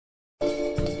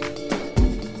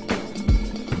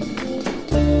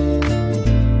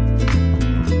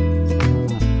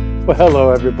Well,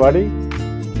 hello, everybody.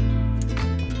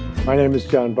 My name is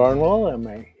John Barnwell,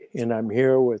 and I'm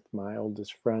here with my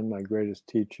oldest friend, my greatest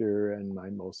teacher, and my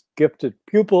most gifted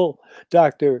pupil,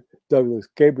 Dr. Douglas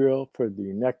Gabriel, for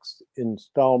the next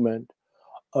installment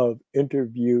of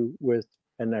Interview with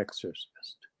an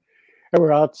Exorcist. And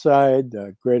we're outside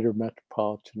the greater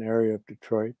metropolitan area of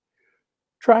Detroit,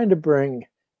 trying to bring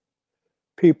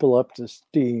people up to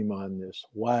steam on this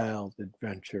wild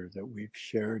adventure that we've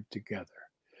shared together.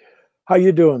 How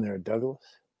you doing there, Douglas?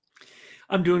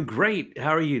 I'm doing great. How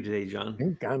are you today,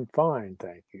 John? I'm fine,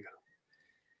 thank you.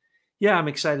 Yeah, I'm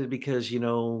excited because,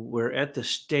 we're at the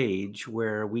stage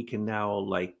where we can now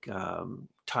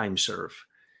time surf.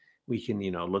 We can,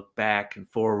 look back and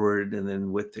forward, and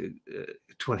then with the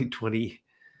 2020,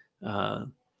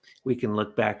 we can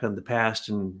look back on the past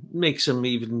and make some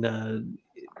even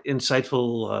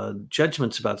insightful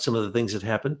judgments about some of the things that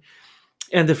happened.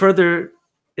 And the further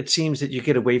it seems that you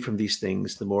get away from these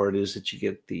things, the more it is that you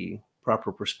get the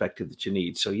proper perspective that you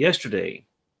need. So yesterday,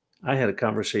 I had a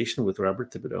conversation with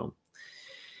Robert Thibodeau,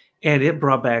 and it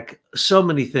brought back so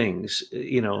many things.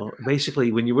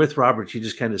 Basically, when you're with Robert, you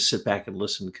just kind of sit back and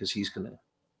listen because he's going to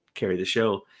carry the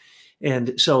show.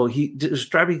 And so he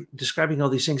describing all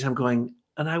these things. I'm going,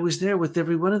 and I was there with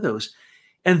every one of those.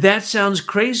 And that sounds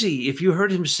crazy. If you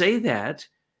heard him say that,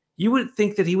 you would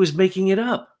think that he was making it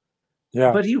up.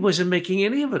 Yeah. But he wasn't making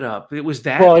any of it up. It was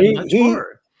that Well, and much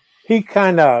more. He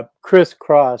kind of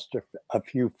crisscrossed a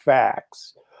few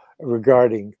facts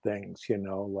regarding things,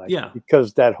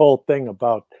 because that whole thing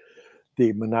about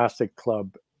the monastic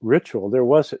club ritual,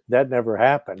 that never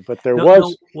happened. But there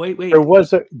was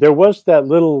that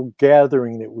little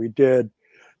gathering that we did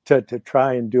to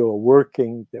try and do a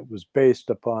working that was based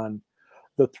upon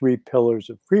the 3 pillars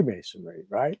of Freemasonry,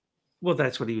 right? Well,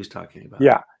 that's what he was talking about.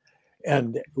 Yeah.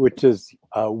 And which is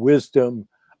wisdom,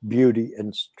 beauty,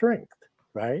 and strength,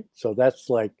 right? So that's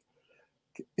like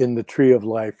in the tree of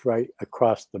life, right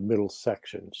across the middle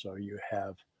section. So you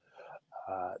have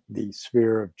the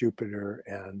sphere of Jupiter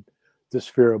and the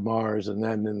sphere of Mars, and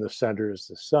then in the center is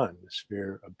the sun, the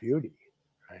sphere of beauty,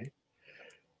 right?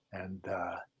 And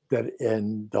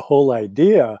the whole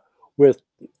idea with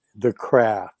the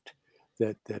craft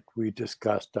that we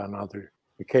discussed on other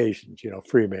occasions,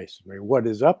 Freemasonry. What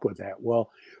is up with that? Well,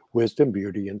 wisdom,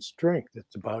 beauty, and strength.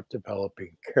 It's about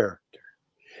developing character.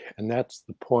 And that's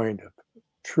the point of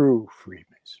true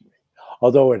Freemasonry,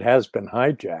 although it has been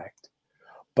hijacked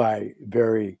by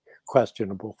very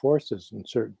questionable forces in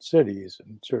certain cities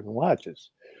and certain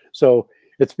lodges. So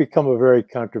it's become a very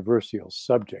controversial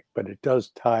subject, but it does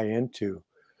tie into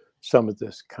some of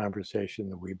this conversation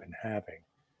that we've been having.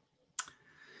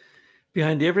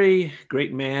 Behind every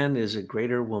great man is a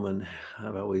greater woman,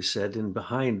 I've always said. And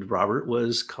behind Robert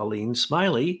was Colleen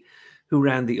Smiley, who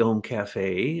ran the Om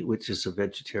Cafe, which is a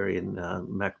vegetarian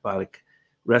macrobiotic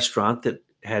restaurant that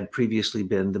had previously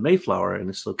been the Mayflower in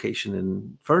its location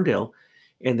in Ferndale.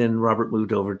 And then Robert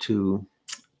moved over to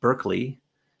Berkeley,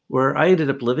 where I ended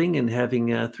up living and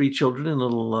having 3 children in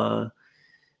a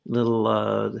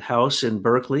little house in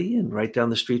Berkeley and right down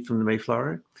the street from the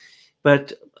Mayflower.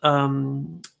 But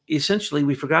essentially,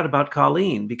 we forgot about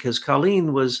Colleen because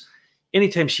Colleen was,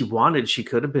 anytime she wanted, she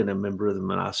could have been a member of the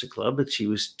monastic club, but she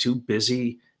was too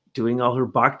busy doing all her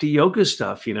bhakti yoga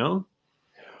stuff,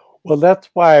 Well, that's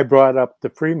why I brought up the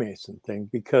Freemason thing,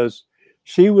 because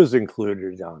she was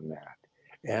included on that.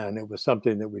 And it was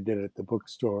something that we did at the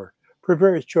bookstore for a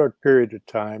very short period of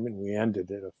time, and we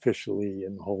ended it officially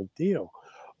in the whole deal.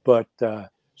 But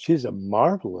she's a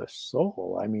marvelous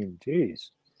soul. I mean,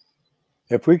 geez.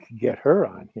 If we could get her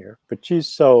on here, but she's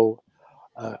so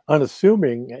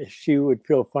unassuming, she would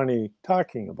feel funny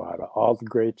talking about all the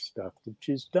great stuff that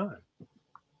she's done.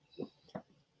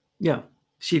 Yeah,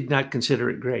 she'd not consider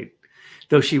it great,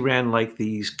 though she ran like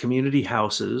these community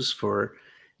houses for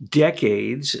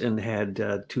decades and had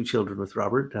 2 children with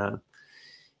Robert,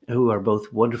 who are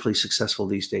both wonderfully successful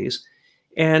these days.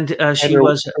 And she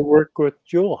was work with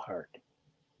Jewel Hart.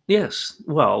 Yes.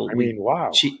 Well,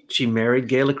 wow. She married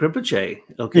Gaelic Rinpoche.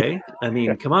 Okay. I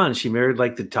mean, come on. She married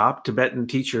like the top Tibetan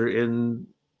teacher in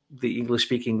the English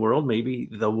speaking world, maybe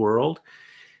the world.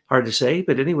 Hard to say.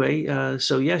 But anyway,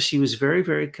 so yes, she was very,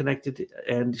 very connected.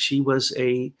 And she was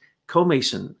a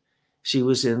co-mason. She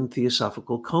was in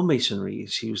Theosophical co-masonry.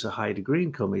 She was a high degree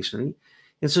in co-masonry.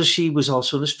 And so she was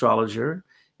also an astrologer,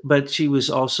 but she was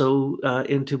also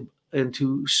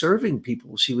into serving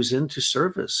people. She was into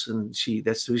service, and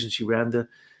that's the reason she ran the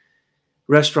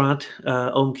restaurant,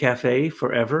 Om Cafe,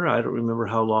 forever. I don't remember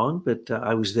how long, but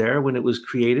I was there when it was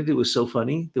created. It was so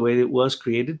funny the way it was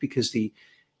created because the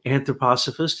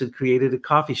anthroposophist had created a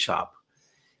coffee shop.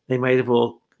 They might have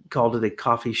well called it a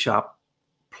coffee shop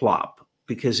plop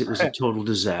because it was a total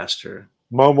disaster.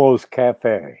 Momo's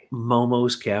Cafe.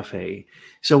 Momo's Cafe.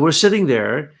 So we're sitting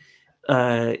there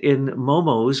in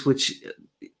Momo's, which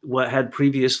what had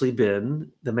previously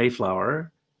been the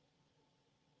Mayflower.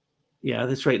 Yeah,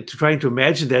 that's right. Trying to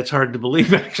imagine that's hard to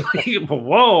believe, actually.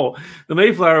 Whoa, the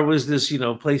Mayflower was this,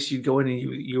 place you'd go in and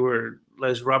you were,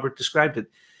 as Robert described it,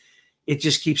 it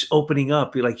just keeps opening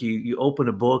up. You're like you open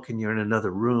a book and you're in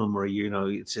another room, or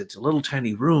it's a little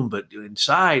tiny room, but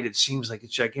inside it seems like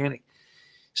it's gigantic.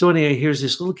 So anyway, here's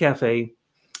this little cafe,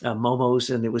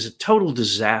 Momo's, and it was a total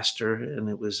disaster. And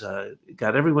it was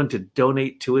got everyone to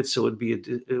donate to it, so it'd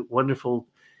be a wonderful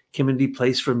community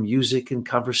place for music and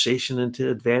conversation and to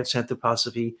advance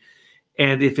anthroposophy.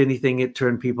 And if anything, it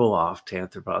turned people off to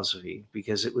anthroposophy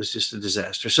because it was just a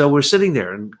disaster. So we're sitting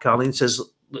there, and Colleen says,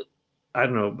 I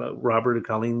don't know about Robert or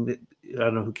Colleen, I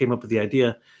don't know who came up with the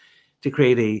idea to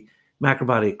create a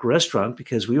macrobiotic restaurant,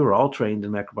 because we were all trained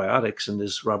in macrobiotics. And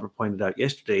as Robert pointed out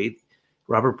yesterday,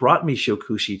 Robert brought me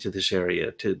Shokushi to this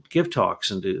area to give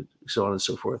talks and to so on and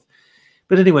so forth.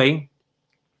 But anyway,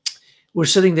 we're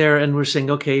sitting there and we're saying,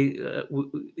 okay,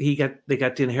 they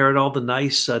got to inherit all the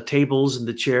nice tables and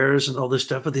the chairs and all this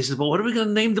stuff. But they said, well, what are we going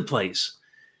to name the place?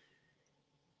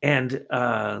 And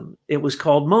it was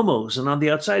called Momo's. And on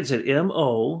the outside it said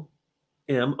M-O-M-O.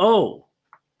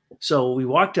 So we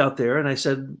walked out there and I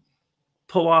said,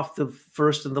 pull off the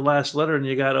first and the last letter and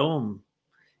you got Om.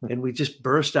 And we just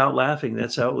burst out laughing.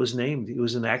 That's how it was named. It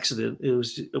was an accident. It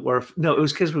was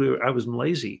because I was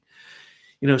lazy.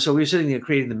 So we were sitting there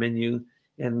creating the menu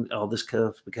and all this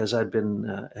stuff because I'd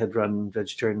had run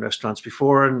vegetarian restaurants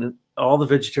before, and all the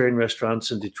vegetarian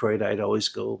restaurants in Detroit, I'd always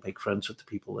go make friends with the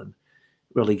people and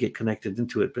really get connected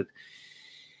into it. But,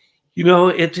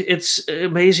 it's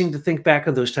amazing to think back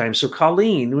on those times. So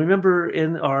Colleen, remember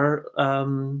in our,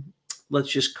 let's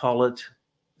just call it,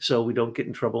 so we don't get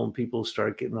in trouble and people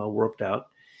start getting all warped out.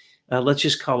 Let's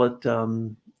just call it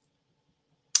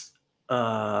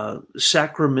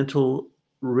sacramental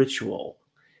ritual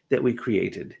that we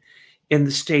created. In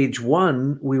the stage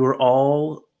 1, we were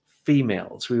all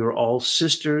females. We were all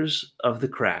sisters of the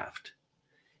craft.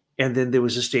 And then there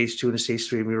was a stage 2 and a stage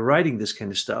 3, and we were writing this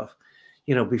kind of stuff.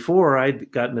 Before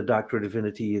I'd gotten a doctorate of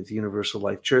divinity at the Universal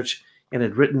Life Church and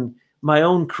had written my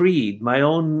own creed, my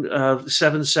own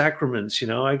 7 sacraments.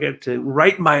 I got to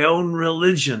write my own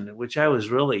religion, which I was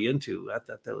really into. I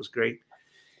thought that was great.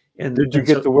 And did you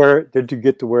get to wear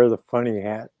the funny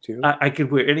hat too? I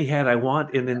could wear any hat I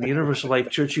want, and in the Universal Life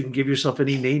Church, you can give yourself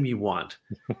any name you want.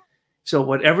 So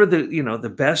whatever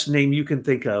the best name you can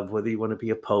think of, whether you want to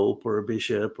be a pope or a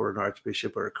bishop or an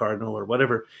archbishop or a cardinal or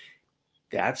whatever,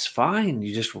 that's fine.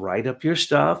 You just write up your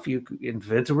stuff. You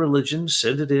invent a religion,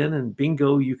 send it in, and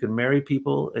bingo, you can marry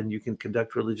people and you can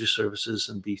conduct religious services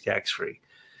and be tax-free.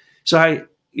 So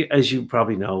as you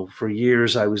probably know, for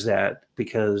years I was that,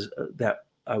 because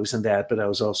I was in that, but I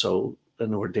was also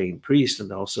an ordained priest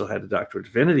and also had a doctorate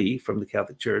of divinity from the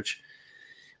Catholic Church.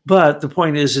 But the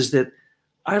point is that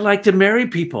I like to marry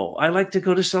people. I like to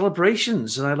go to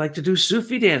celebrations, and I like to do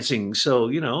Sufi dancing. So,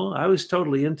 I was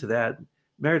totally into that.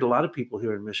 Married a lot of people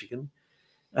here in Michigan.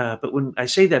 But when I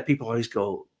say that, people always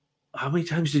go, how many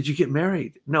times did you get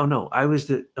married? No, I was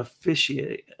the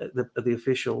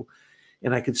official,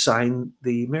 and I could sign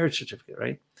the marriage certificate,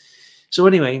 right? So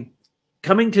anyway,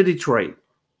 coming to Detroit,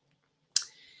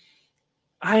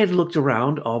 I had looked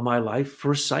around all my life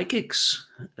for psychics,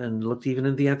 and looked even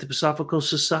in the Anthroposophical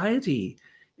Society,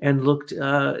 and looked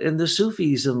in the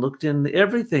Sufis, and looked in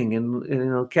everything,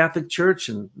 and Catholic Church,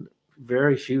 and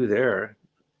very few there,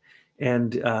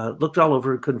 and looked all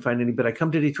over, couldn't find any. But I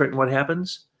come to Detroit, and what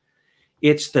happens?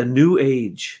 It's the new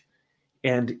age,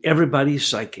 and everybody's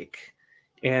psychic,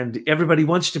 and everybody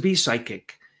wants to be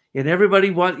psychic, and everybody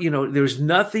there's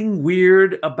nothing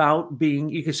weird about being.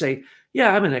 You could say,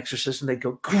 yeah, I'm an exorcist. And they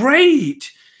go,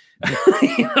 great.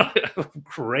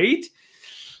 Great.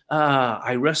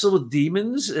 I wrestle with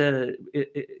demons, and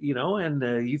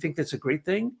you think that's a great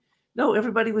thing? No,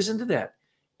 everybody was into that.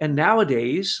 And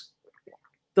nowadays,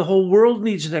 the whole world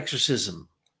needs an exorcism.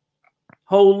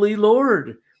 Holy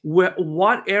Lord.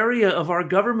 What area of our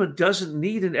government doesn't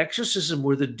need an exorcism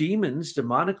where the demons,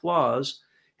 demonic laws,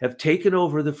 have taken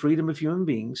over the freedom of human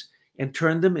beings and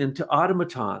turned them into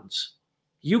automatons?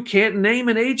 You can't name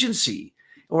an agency.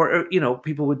 Or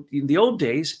people would, in the old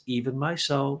days, even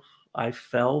myself, I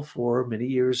fell for many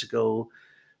years ago,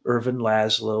 Irvin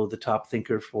Laszlo, the top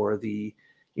thinker for the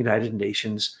United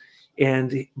Nations.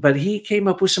 But he came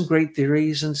up with some great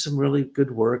theories and some really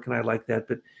good work, and I like that.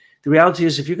 But the reality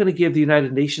is, if you're going to give the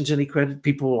United Nations any credit,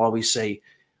 people will always say,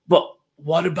 but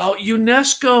what about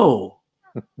UNESCO?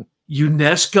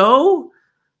 UNESCO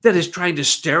that is trying to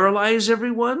sterilize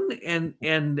everyone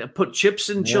and put chips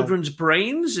in Yeah. children's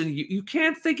brains. And you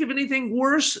can't think of anything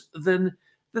worse than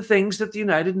the things that the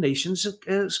United Nations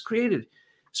has created.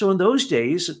 So in those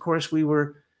days, of course, we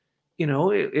were,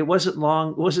 it wasn't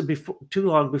too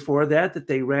long before that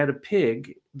they ran a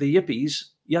pig, the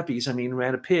yuppies, I mean,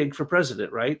 ran a pig for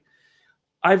president, right?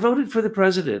 I voted for the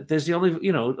president. There's the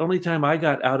only time I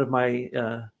got out of my,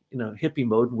 hippie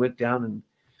mode and went down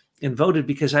and voted,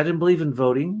 because I didn't believe in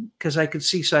voting, because I could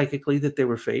see psychically that they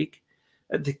were fake.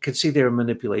 I could see they were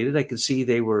manipulated. I could see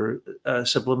they were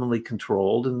subliminally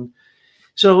controlled. And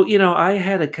so, I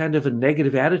had a kind of a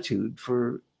negative attitude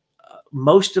for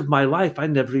most of my life. I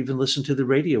never even listened to the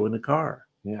radio in a car.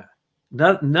 Yeah.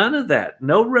 None of that.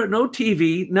 No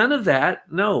TV, none of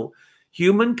that. No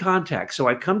human contact. So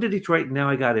I come to Detroit and now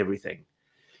I got everything.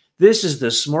 This is the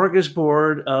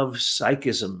smorgasbord of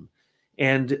psychism.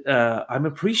 And I'm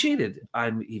appreciated.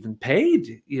 I'm even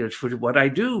paid, for what I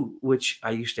do, which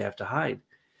I used to have to hide.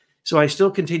 So I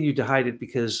still continue to hide it,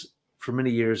 because for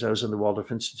many years I was in the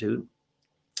Waldorf Institute,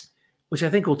 which I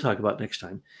think we'll talk about next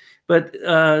time. But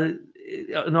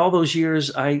in all those years,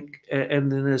 and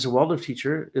then as a Waldorf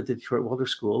teacher at the Detroit Waldorf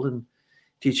School and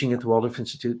teaching at the Waldorf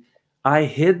Institute, I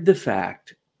hid the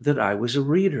fact that I was a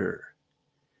reader.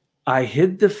 I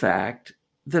hid the fact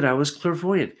that I was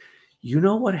clairvoyant. You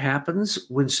know what happens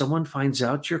when someone finds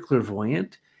out you're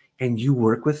clairvoyant and you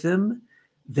work with them?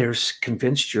 They're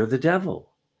convinced you're the devil.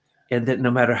 And that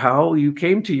no matter how you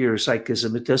came to your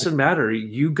psychism, it doesn't matter.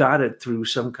 You got it through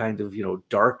some kind of,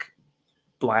 dark,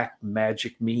 black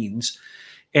magic means.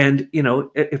 And,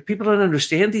 if people don't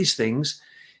understand these things,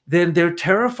 then they're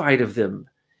terrified of them.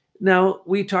 Now,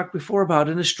 we talked before about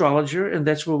an astrologer, and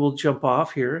that's where we'll jump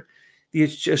off here. The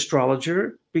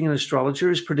astrologer, being an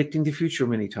astrologer, is predicting the future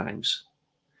many times.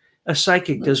 A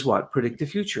psychic does what? Predict the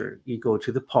future. You go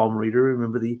to the palm reader.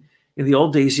 Remember, in the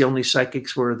old days, the only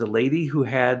psychics were the lady who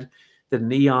had the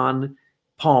neon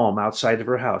palm outside of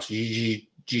her house.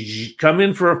 Come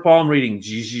in for a palm reading,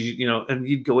 and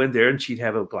you'd go in there and she'd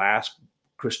have a glass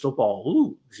crystal ball.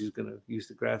 Ooh, she's going to use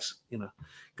the grass,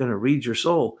 going to read your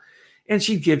soul. And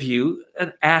she'd give you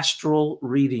an astral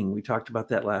reading. We talked about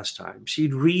that last time.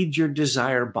 She'd read your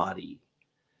desire body.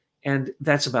 And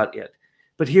that's about it.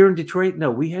 But here in Detroit,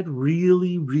 no, we had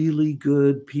really, really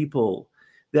good people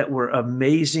that were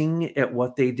amazing at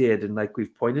what they did. And like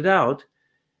we've pointed out,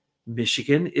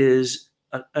 Michigan is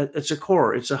it's a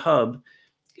core, it's a hub,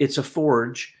 it's a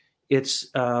forge, it's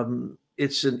an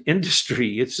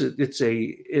industry, it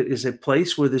is a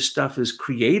place where this stuff is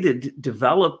created,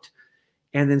 developed,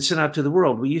 and then sent out to the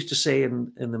world. We used to say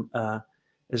in the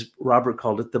as Robert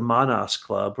called it, the Manas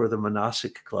Club or the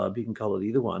Monastic Club, you can call it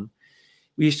either one.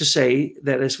 We used to say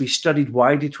that as we studied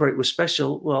why Detroit was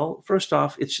special, well, first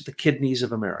off, it's the kidneys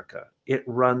of America. It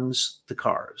runs the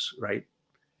cars, right?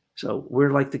 So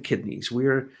we're like the kidneys.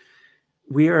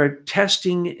 We are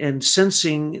testing and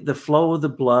sensing the flow of the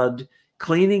blood,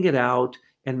 cleaning it out,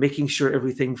 and making sure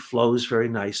everything flows very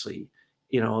nicely.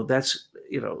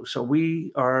 So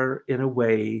we are in a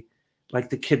way like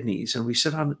the kidneys, and we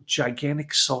sit on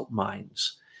gigantic salt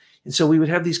mines. And so we would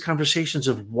have these conversations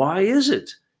of why is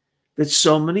it that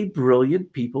so many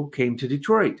brilliant people came to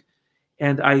Detroit?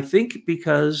 And I think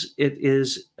because it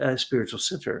is a spiritual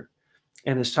center.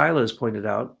 And as Tyler has pointed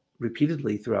out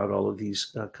repeatedly throughout all of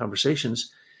these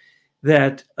conversations,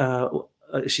 that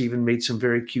she even made some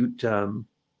very cute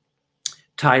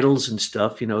titles and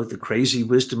stuff, the crazy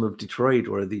wisdom of Detroit,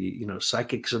 or the,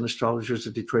 psychics and astrologers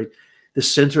of Detroit, the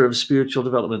center of spiritual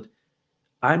development.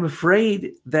 I'm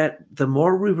afraid that the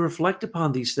more we reflect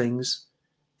upon these things,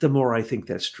 the more I think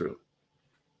that's true.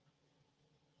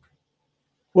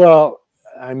 Well,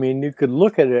 I mean, you could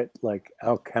look at it like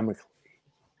alchemically.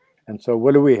 And so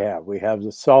what do we have? We have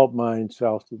the salt mine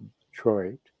south of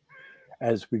Detroit.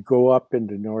 As we go up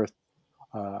into North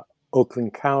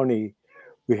Oakland County,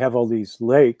 we have all these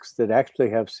lakes that actually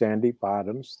have sandy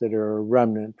bottoms that are a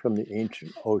remnant from the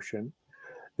ancient ocean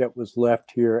that was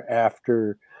left here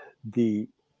after the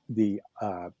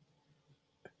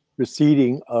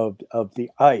receding of the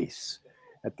ice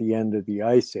at the end of the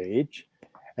ice age.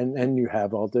 And then you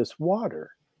have all this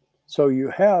water. So you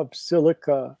have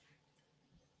silica,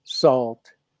 salt,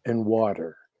 and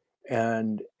water.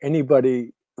 And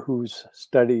anybody who's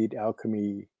studied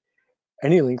alchemy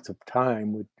any length of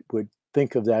time would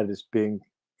think of that as being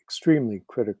extremely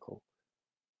critical.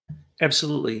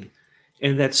 Absolutely.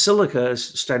 And that silica, as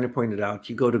Steiner pointed out,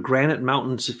 you go to granite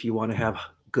mountains if you want to have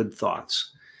good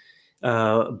thoughts.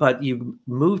 But you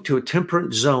move to a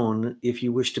temperate zone if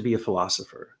you wish to be a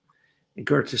philosopher. And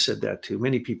Goethe said that too.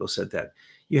 Many people said that.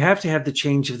 You have to have the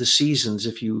change of the seasons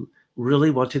if you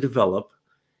really want to develop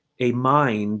a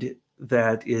mind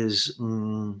that is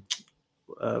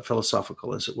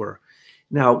philosophical, as it were.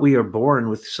 Now, we are born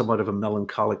with somewhat of a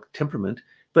melancholic temperament,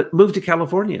 but move to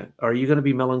California. Are you going to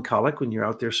be melancholic when you're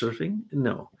out there surfing?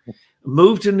 No.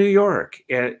 Move to New York.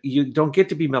 You don't get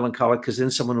to be melancholic because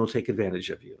then someone will take advantage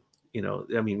of you. You know,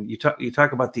 I mean, you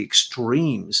talk about the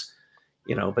extremes,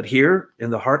 you know, but here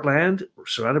in the heartland, we're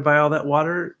surrounded by all that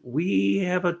water, we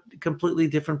have a completely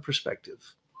different perspective.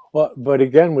 Well, but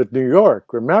again, with New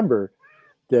York, remember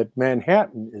that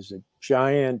Manhattan is a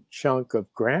giant chunk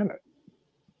of granite.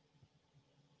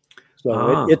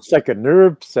 So it's like a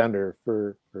nerve center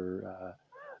for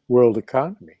world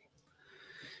economy.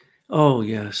 Oh,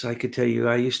 yes. I could tell you,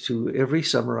 I used to, every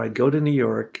summer, I'd go to New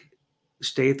York,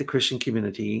 stay at the Christian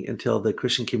community until the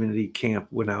Christian community camp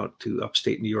went out to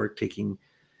upstate New York, taking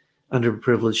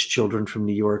underprivileged children from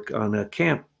New York on a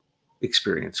camp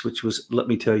experience, which was, let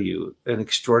me tell you, an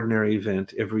extraordinary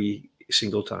event every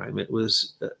single time. It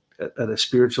was a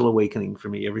spiritual awakening for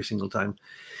me every single time.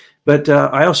 But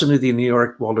I also knew the New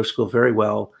York Waldorf School very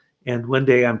well. And one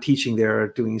day I'm teaching there,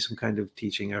 doing some kind of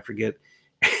teaching, I forget.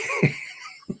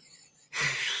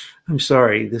 I'm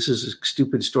sorry, this is a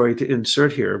stupid story to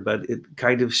insert here, but it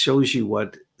kind of shows you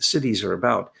what cities are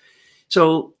about.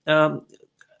 So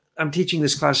I'm teaching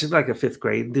this class, it's like a 5th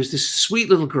grade. There's this sweet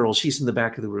little girl. She's in the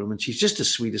back of the room, and she's just as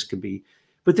sweet as could be.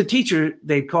 But the teacher,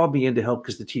 they called me in to help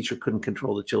because the teacher couldn't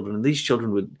control the children. And these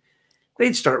children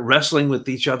they'd start wrestling with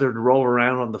each other to roll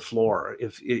around on the floor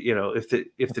if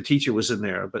the teacher was in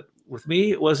there. But with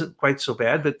me, it wasn't quite so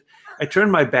bad. But I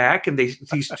turned my back, and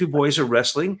these 2 boys are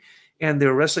wrestling, and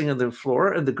they're wrestling on the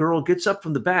floor. And the girl gets up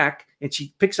from the back, and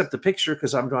she picks up the picture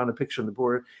because I'm drawing a picture on the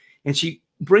board, and she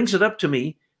brings it up to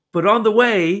me. But on the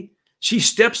way, she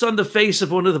steps on the face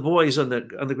of one of the boys on the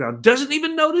ground, doesn't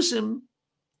even notice him,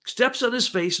 steps on his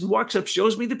face and walks up,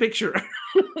 shows me the picture.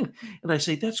 And I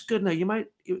say, that's good. Now you might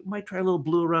try a little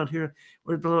blue around here.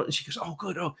 And she goes, oh,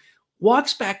 good. Oh,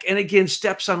 walks back and again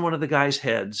steps on one of the guys'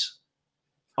 heads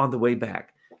on the way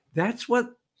back. That's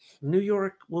what New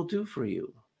York will do for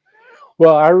you.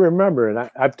 Well, I remember, and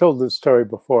I've told this story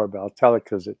before, but I'll tell it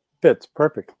because it fits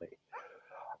perfectly.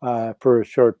 For a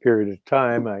short period of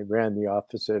time, I ran the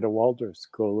office at a Waldorf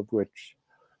school, of which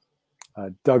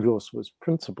Douglas was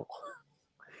principal.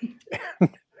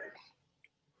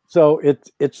 So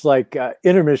it's like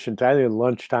intermission time,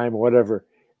 lunchtime, whatever,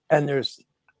 and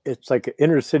it's like an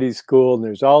inner city school, and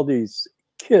there's all these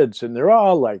kids, and they're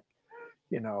all like,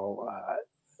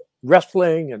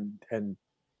 wrestling and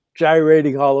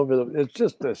gyrating all over them. It's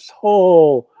just this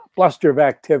whole bluster of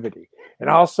activity, and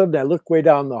all of a sudden I look way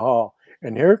down the hall,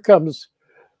 and here comes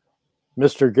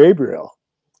Mr. Gabriel,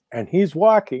 and he's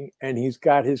walking, and he's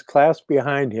got his class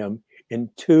behind him in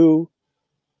 2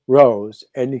 rows,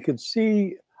 and you can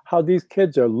see how these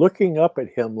kids are looking up at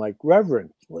him like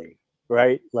reverently,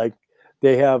 right? Like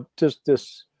they have just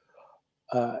this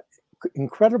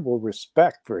incredible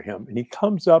respect for him. And he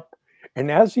comes up, and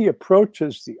as he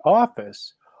approaches the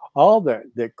office, all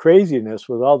the craziness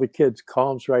with all the kids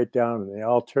calms right down, and they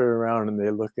all turn around and they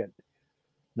look at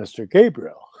Mr.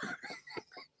 Gabriel.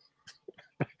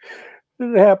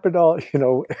 It happened all,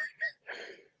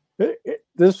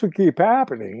 this would keep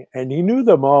happening, and he knew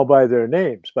them all by their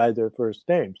names, by their first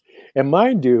names. And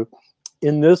mind you,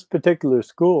 in this particular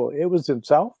school, it was in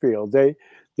Southfield.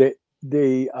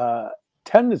 The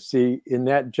tendency in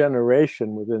that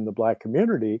generation within the Black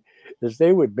community is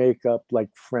they would make up like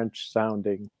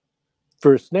French-sounding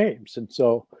first names. And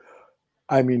so,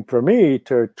 I mean, for me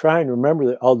to try and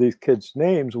remember all these kids'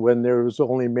 names when there was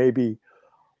only maybe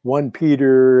 1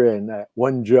 Peter and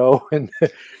 1 Joe and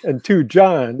 2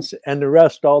 Johns, and the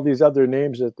rest, all these other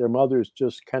names that their mothers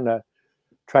just kind of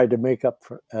tried to make up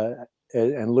for,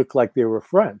 and look like they were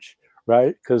French,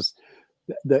 right? Because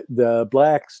the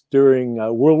Blacks during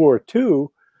World War II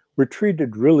were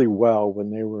treated really well when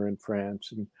they were in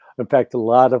France. And in fact, a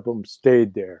lot of them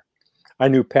stayed there. I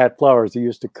knew Pat Flowers. He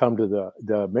used to come to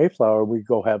the Mayflower. We'd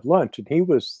go have lunch, and he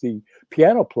was the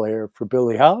piano player for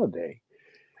Billie Holiday.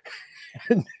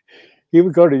 And he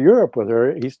would go to Europe with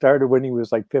her. He started when he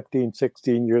was like 15,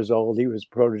 16 years old. He was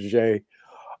protege,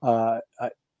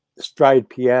 stride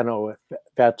piano with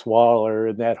Fats Waller,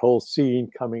 and that whole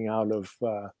scene coming out of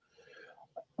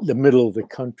the middle of the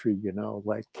country,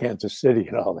 like Kansas City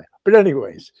and all that. But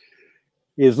anyways,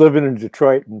 he was living in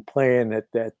Detroit and playing at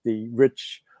the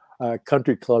rich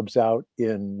country clubs out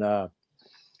in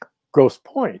Grosse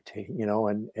Pointe,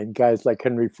 and guys like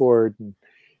Henry Ford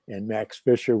and Max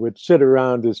Fisher would sit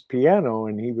around his piano,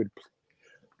 and he would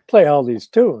play all these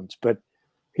tunes. But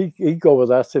he'd go with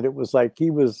us, and it was like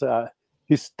he was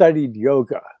he studied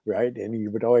yoga, right? And he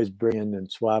would always bring in and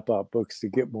swap out books to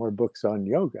get more books on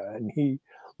yoga. And he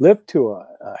lived to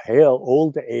a hale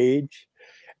old age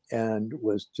and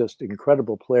was just an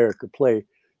incredible player, could play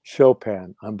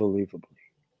Chopin unbelievably.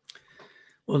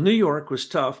 Well, New York was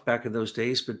tough back in those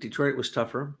days, but Detroit was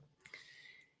tougher.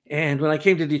 And when I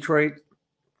came to Detroit,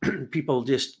 people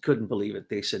just couldn't believe it.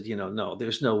 They said, no,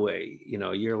 there's no way.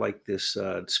 You're like this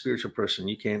spiritual person.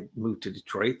 You can't move to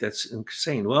Detroit. That's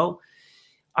insane. Well,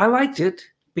 I liked it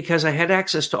because I had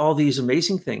access to all these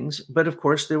amazing things. But of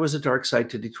course, there was a dark side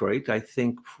to Detroit. I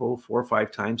think 4 or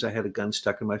 5 times I had a gun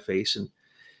stuck in my face.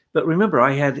 But remember,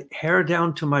 I had hair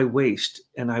down to my waist,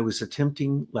 and I was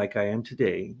attempting, like I am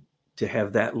today, to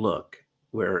have that look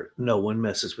where no one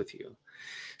messes with you.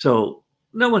 So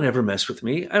no one ever messed with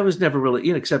me. I was never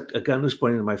really, except a gun was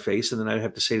pointed in my face, and then I'd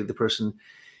have to say to the person,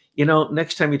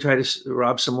 next time you try to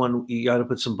rob someone, you got to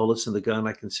put some bullets in the gun.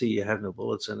 I can see you have no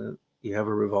bullets in it. You have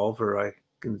a revolver.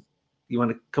 You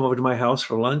want to come over to my house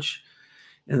for lunch?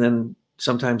 And then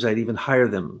sometimes I'd even hire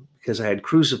them because I had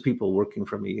crews of people working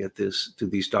for me to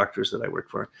these doctors that I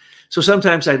worked for. So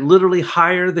sometimes I'd literally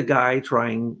hire the guy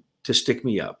trying to stick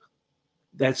me up.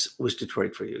 That was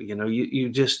Detroit for you.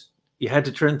 You had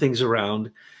to turn things around,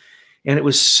 and it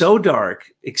was so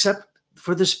dark except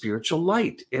for the spiritual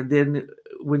light. And then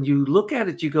when you look at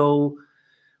it, you go,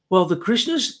 well, the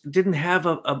Krishnas didn't have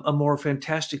a more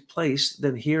fantastic place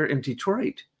than here in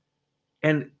Detroit.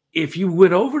 And if you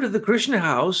went over to the Krishna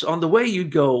house on the way,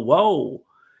 you'd go, whoa,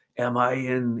 am I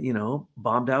in,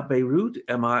 bombed out Beirut?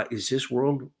 Is this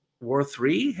World War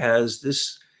III?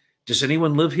 Does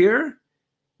anyone live here?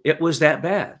 It was that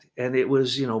bad. And it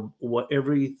was,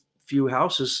 every few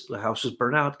houses, the houses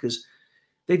burn out because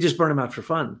they just burn them out for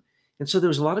fun. And so there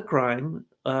was a lot of crime.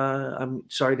 I'm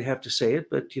sorry to have to say it,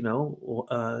 but,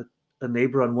 a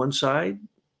neighbor on one side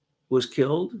was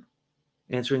killed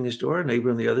answering his door. A neighbor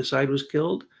on the other side was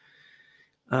killed.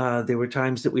 There were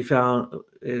times that we found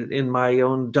in my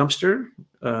own dumpster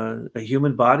a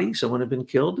human body. Someone had been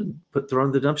killed and thrown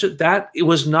in the dumpster. It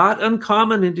was not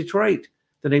uncommon in Detroit.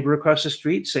 The neighbor across the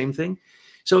street, same thing.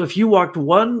 So if you walked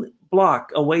 1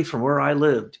 block away from where I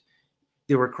lived,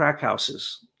 there were crack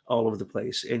houses all over the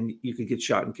place, and you could get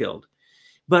shot and killed.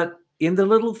 But in the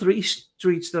little 3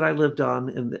 streets that I lived on,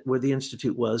 and where the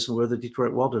Institute was, and where the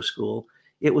Detroit Waldorf School,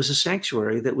 it was a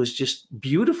sanctuary that was just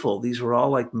beautiful. These were all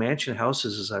like mansion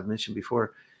houses, as I've mentioned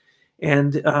before.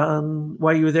 And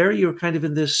while you were there, you were kind of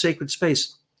in this sacred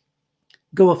space.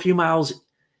 Go a few miles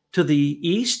to the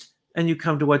east, and you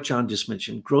come to what John just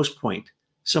mentioned, Grosse Pointe.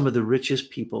 Some of the richest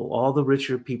people, all the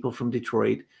richer people from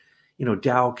Detroit,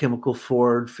 Dow Chemical,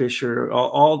 Ford, Fisher,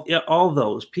 all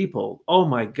those people. Oh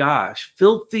my gosh,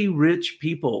 filthy rich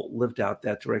people lived out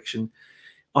that direction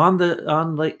on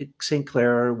Lake St.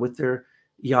 Clair with their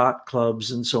yacht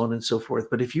clubs and so on and so forth.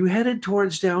 But if you headed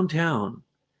towards downtown,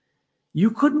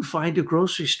 you couldn't find a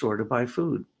grocery store to buy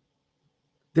food.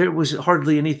 There was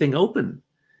hardly anything open,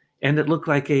 and it looked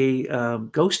like a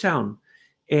ghost town,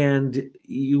 and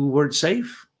you weren't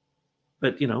safe.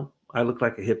 But, I looked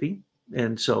like a hippie,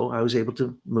 and so I was able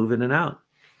to move in and out.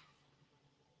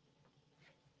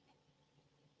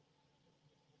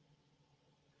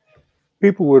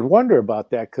 People would wonder about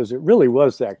that because it really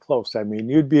was that close. I mean,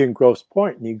 you'd be in Grosse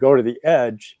Pointe and you go to the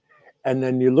edge, and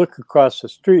then you look across the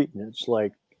street and it's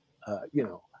like,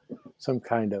 some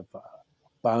kind of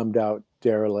bombed out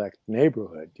derelict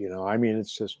neighborhood. I mean,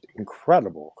 it's just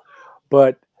incredible.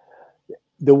 But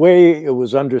the way it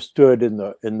was understood in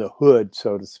the hood,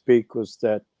 so to speak, was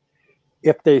that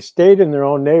if they stayed in their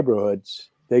own neighborhoods,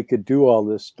 they could do all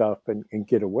this stuff and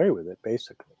get away with it,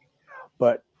 basically.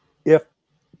 But if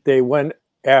they went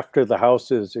after the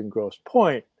houses in Grosse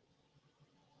Pointe,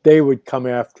 they would come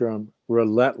after them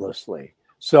relentlessly.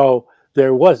 So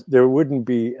there wouldn't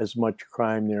be as much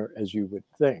crime there as you would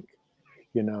think,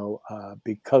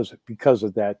 because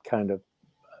of that kind of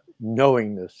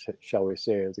knowingness, shall we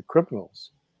say, of the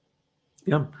criminals.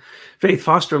 Yeah. Faith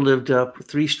Foster lived up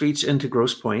 3 streets into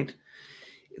Grosse Pointe.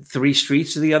 3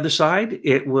 streets to the other side,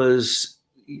 it was,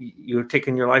 you're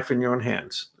taking your life in your own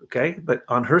hands. Okay. But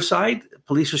on her side,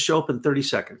 police will show up in 30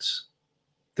 seconds.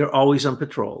 They're always on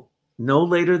patrol. No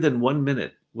later than 1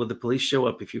 minute will the police show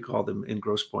up if you call them in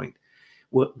Grosse Pointe.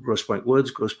 Grosse Pointe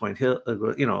Woods, Grosse Pointe Hill,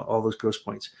 all those Grosse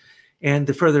Pointes. And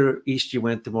the further east you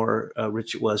went, the more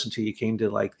rich it was, until you came to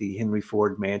like the Henry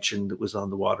Ford mansion that was on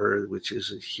the water, which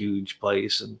is a huge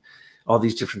place, and all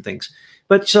these different things.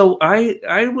 But so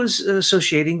I was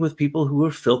associating with people who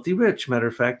were filthy rich. Matter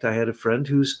of fact, I had a friend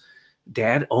whose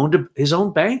dad owned his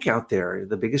own bank out there,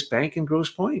 the biggest bank in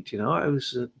Grosse Pointe. I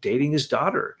was dating his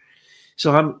daughter.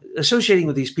 So I'm associating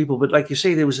with these people, but like you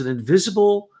say, there was an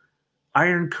invisible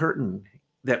iron curtain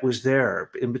that was there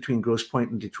in between Grosse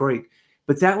Pointe and Detroit,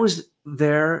 but that was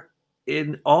there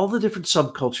in all the different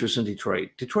subcultures in Detroit.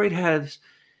 Detroit has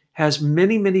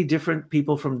many, many different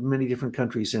people from many different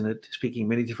countries in it, speaking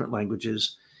many different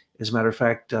languages. As a matter of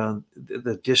fact,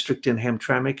 the district in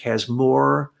Hamtramck has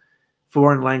more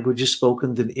foreign languages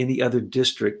spoken than any other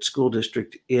district, school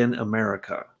district in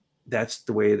America. That's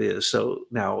the way it is. So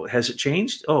now, has it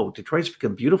changed? Oh, Detroit's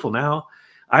become beautiful now.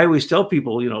 I always tell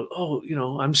people,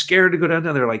 I'm scared to go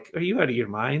downtown. They're like, are you out of your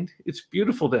mind? It's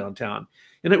beautiful downtown.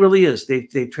 And it really is.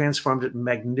 They transformed it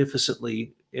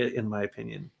magnificently, in my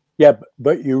opinion. Yeah,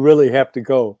 but you really have to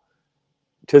go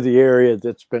to the area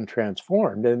that's been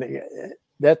transformed. And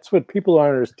that's what people don't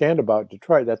understand about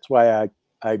Detroit. That's why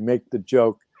I make the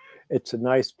joke, it's a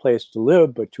nice place to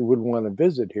live, but you wouldn't want to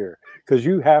visit here, because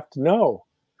you have to know,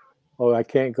 oh, I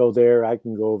can't go there, I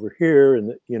can go over here.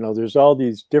 And, there's all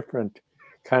these different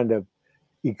kind of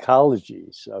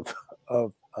ecologies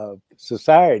of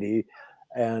society.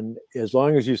 And as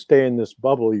long as you stay in this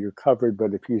bubble, you're covered.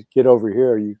 But if you get over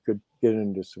here, you could get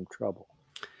into some trouble.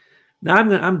 Now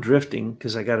I'm drifting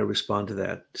because I got to respond to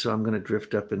that. So I'm going to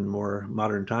drift up in more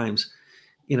modern times.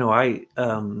 I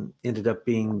ended up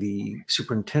being the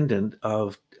superintendent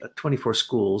of 24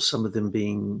 schools, some of them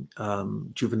being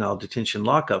juvenile detention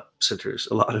lockup centers,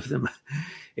 a lot of them,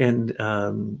 and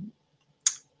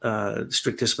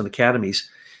strict discipline academies.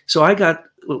 So I got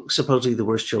supposedly the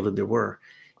worst children there were.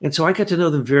 And so I got to know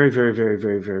them very, very, very,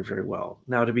 very, very, very well.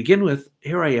 Now, to begin with,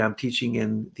 here I am teaching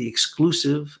in the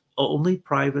exclusive, only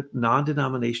private,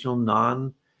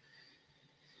 non-denominational,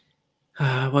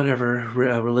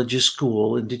 religious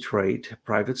school in Detroit,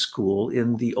 private school,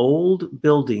 in the old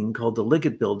building called the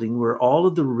Liggett Building, where all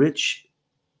of the rich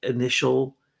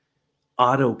initial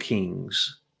auto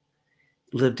kings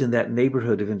lived in that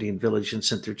neighborhood of Indian Village and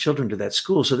sent their children to that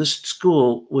school. So this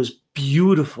school was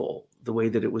beautiful, the way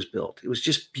that it was built. It was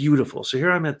just beautiful. So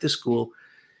here I'm at this school,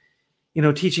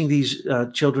 teaching these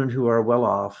children who are well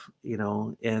off,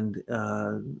 and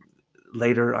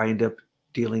later I end up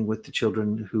dealing with the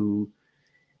children who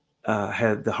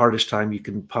had the hardest time you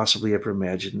can possibly ever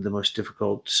imagine, the most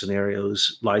difficult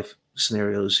scenarios, life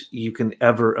scenarios you can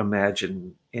ever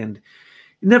imagine. And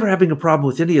never having a problem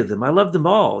with any of them. I love them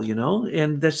all,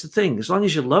 and that's the thing. As long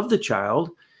as you love the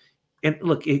child, and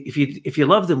look, if you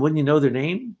love them, wouldn't you know their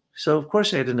name? So of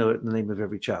course I had to know the name of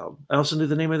every child. I also knew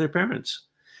the name of their parents.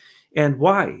 And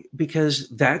why? Because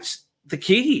that's the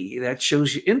key. That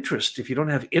shows you interest. If you don't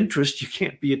have interest, you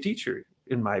can't be a teacher,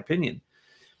 in my opinion.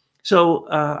 So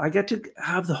I got to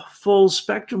have the full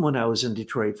spectrum when I was in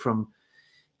Detroit, from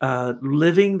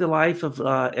living the life of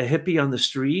a hippie on the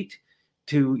street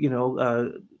to,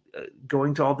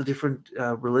 going to all the different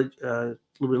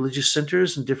religious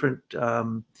centers and different,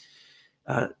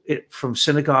 from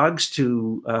synagogues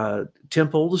to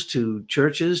temples to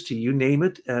churches to you name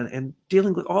it, and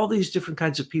dealing with all these different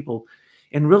kinds of people.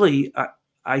 And really,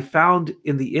 I found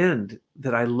in the end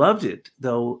that I loved it,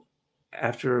 though,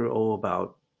 after,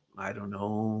 about, I don't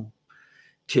know,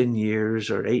 10 years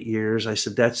or 8 years, I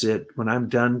said, that's it. When I'm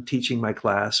done teaching my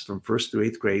class from 1st through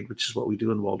 8th grade, which is what we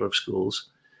do in Waldorf schools,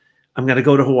 I'm going to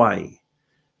go to Hawaii.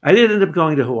 I didn't end up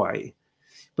going to Hawaii,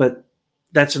 but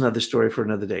that's another story for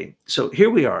another day. So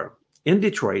here we are in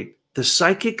Detroit, the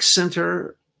Psychic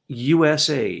Center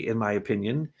USA, in my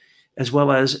opinion, as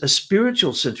well as a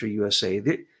Spiritual Center USA.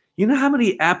 You know how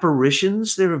many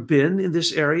apparitions there have been in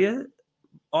this area?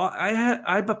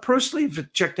 I personally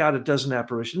have checked out a dozen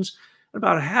apparitions.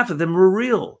 About half of them were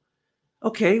real.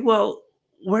 Okay, well,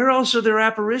 where else are there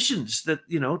apparitions that,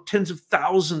 tens of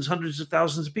thousands, hundreds of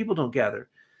thousands of people don't gather?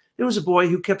 There was a boy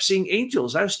who kept seeing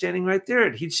angels. I was standing right there,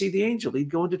 and he'd see the angel. He'd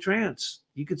go into trance.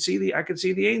 I could see the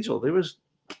angel.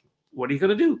 What are you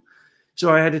going to do?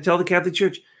 So I had to tell the Catholic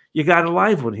Church, you got a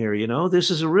live one here, this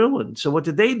is a real one. So what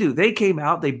did they do? They came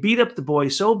out, they beat up the boy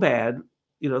so bad,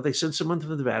 they sent someone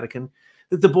from the Vatican,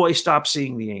 that the boy stopped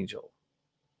seeing the angel.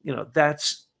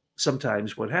 That's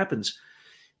sometimes what happens.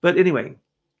 But anyway,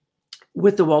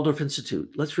 with the Waldorf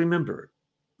Institute, let's remember,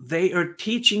 they are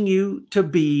teaching you to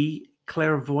be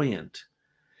clairvoyant.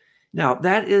 Now,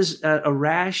 that is a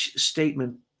rash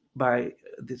statement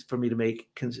for me to make,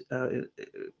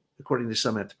 according to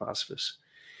some anthroposophists.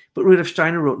 But Rudolf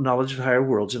Steiner wrote Knowledge of Higher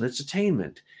Worlds and Its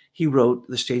Attainment. He wrote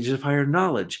The Stages of Higher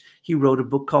Knowledge. He wrote a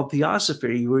book called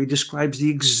Theosophy, where he describes the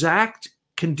exact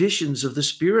conditions of the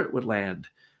spirit land,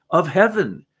 of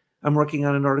heaven. I'm working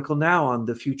on an article now on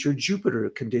the future Jupiter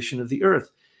condition of the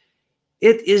Earth.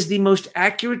 It is the most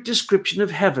accurate description of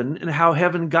heaven and how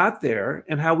heaven got there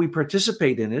and how we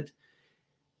participate in it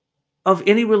of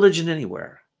any religion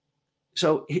anywhere.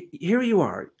 So here you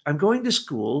are. I'm going to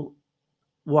school.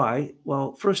 Why?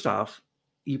 Well, first off,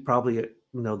 you probably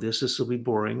know this. This will be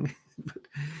boring. But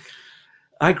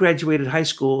I graduated high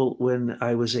school when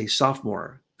I was a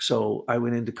sophomore. So I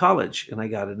went into college and I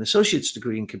got an associate's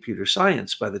degree in computer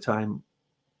science by the time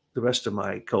the rest of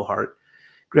my cohort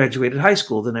graduated high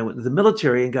school. Then I went to the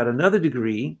military and got another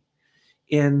degree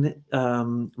in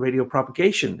radio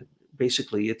propagation.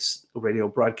 Basically, it's a radio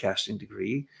broadcasting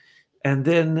degree. And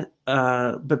then,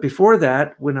 but before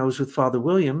that, when I was with Father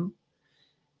William,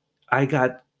 I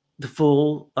got the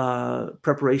full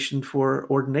preparation for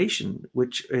ordination,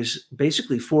 which is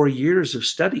basically 4 years of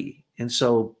study. And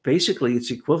so basically it's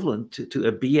equivalent to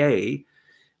a BA,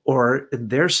 or in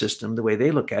their system, the way they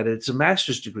look at it, it's a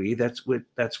master's degree.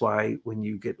 That's why when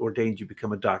you get ordained, you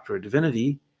become a doctor of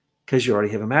divinity, because you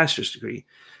already have a master's degree.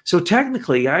 So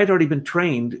technically, I had already been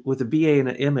trained with a BA and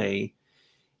an MA,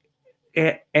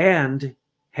 and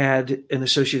had an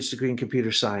associate's degree in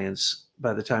computer science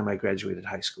by the time I graduated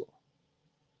high school.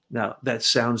 Now, that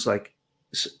sounds like,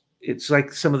 it's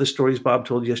like some of the stories Bob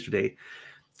told yesterday.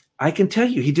 I can tell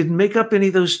you, he didn't make up any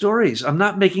of those stories. I'm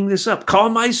not making this up. Call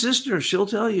my sister. She'll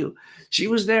tell you. She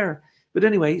was there. But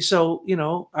anyway, so,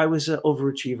 I was an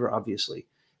overachiever, obviously.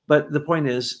 But the point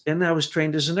is, and I was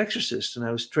trained as an exorcist, and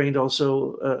I was trained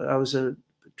also, I was a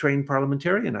trained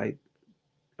parliamentarian. I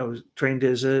was trained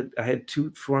I had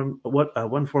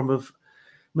one form of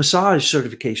massage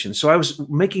certification. So I was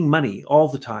making money all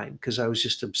the time because I was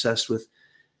just obsessed with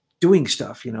doing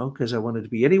stuff, because I wanted to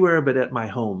be anywhere but at my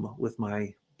home with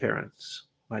my parents,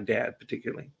 my dad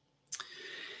particularly.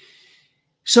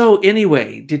 So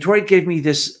anyway, Detroit gave me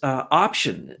this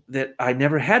option that I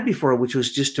never had before, which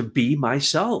was just to be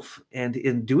myself. And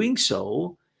in doing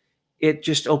so, it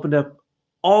just opened up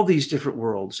all these different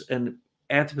worlds. And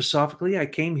anthroposophically, I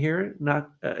came here,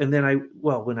 and then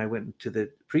when I went into the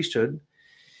priesthood,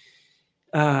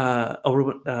 when I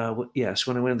went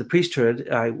into the priesthood,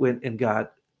 I went and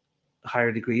got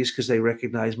higher degrees because they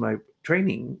recognized my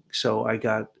training. So I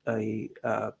got two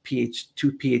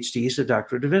PhDs, a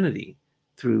Doctor of Divinity,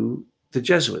 through the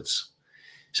Jesuits.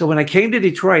 So when I came to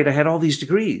Detroit, I had all these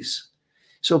degrees.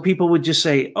 So people would just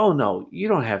say, "Oh no, you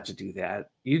don't have to do that.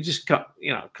 You just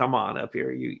come on up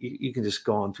here. You can just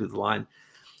go on through the line."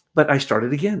 But I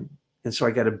started again, and so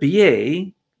I got a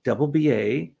BA, double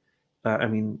BA.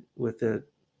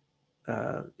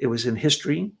 It was in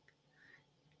history,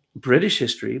 British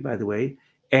history, by the way,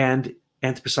 and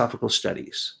anthroposophical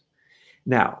studies.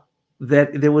 Now,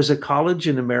 that there was a college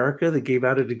in America that gave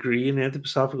out a degree in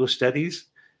anthroposophical studies.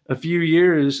 A few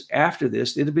years after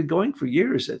this, it had been going for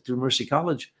years through Mercy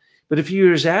College. But a few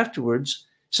years afterwards,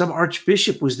 some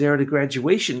archbishop was there at a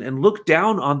graduation and looked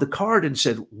down on the card and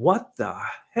said, "What the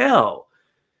hell?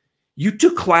 You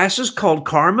took classes called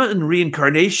karma and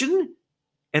reincarnation?"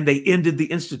 And they ended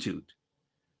the institute.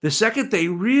 The second they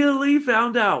really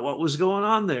found out what was going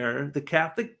on there, the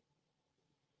Catholic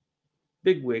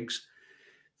bigwigs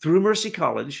through Mercy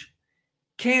College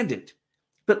canned it.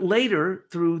 But later,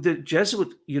 through the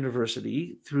Jesuit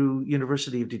University, through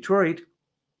University of Detroit,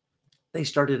 they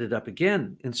started it up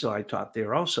again. And so I taught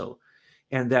there also.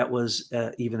 And that was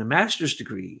even a master's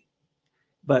degree.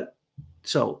 But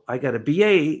so I got a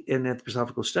BA in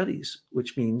anthroposophical studies,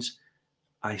 which means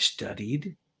I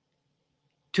studied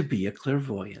to be a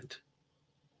clairvoyant.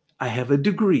 I have a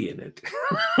degree in it.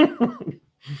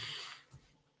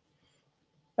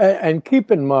 And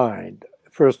keep in mind,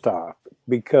 first off,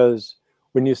 because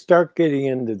when you start getting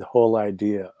into the whole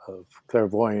idea of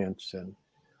clairvoyance and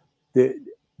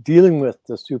dealing with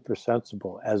the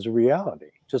supersensible as a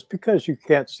reality, just because you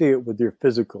can't see it with your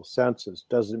physical senses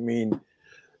doesn't mean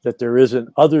that there isn't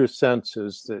other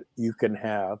senses that you can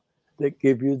have that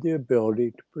give you the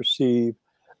ability to perceive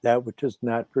that which is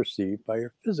not perceived by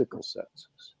your physical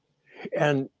senses.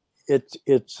 And it's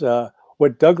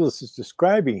what Douglas is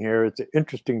describing here. It's an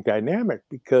interesting dynamic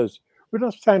because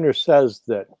Rudolf Steiner says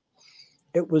that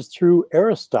it was through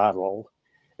Aristotle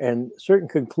and certain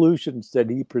conclusions that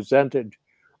he presented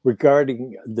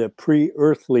regarding the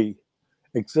pre-earthly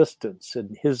existence,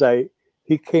 and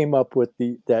he came up with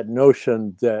that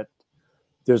notion that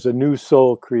there's a new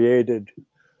soul created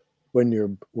when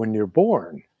you're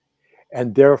born,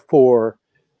 and therefore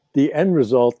the end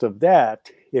result of that,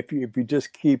 if you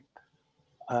just keep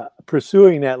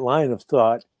pursuing that line of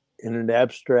thought in an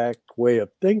abstract way of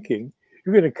thinking,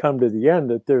 you're going to come to the end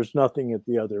that there's nothing at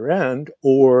the other end,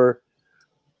 or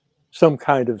some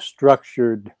kind of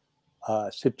structured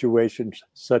situation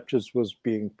such as was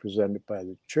being presented by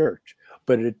the church.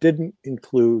 But it didn't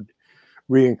include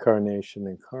reincarnation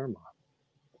and karma.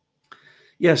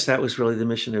 Yes, that was really the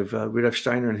mission of Rudolf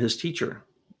Steiner and his teacher.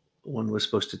 One was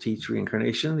supposed to teach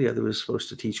reincarnation, the other was supposed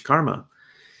to teach karma.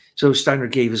 So Steiner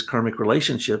gave his karmic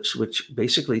relationships, which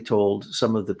basically told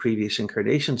some of the previous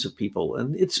incarnations of people.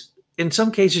 And it's, in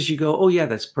some cases you go, oh yeah,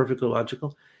 that's perfectly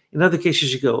logical. In other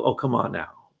cases you go, oh, come on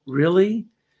now, really?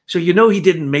 So you know he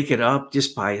didn't make it up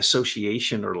just by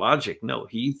association or logic. No,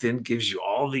 he then gives you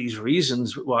all these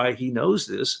reasons why he knows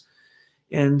this.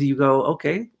 And you go,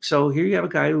 okay, so here you have a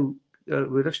guy who,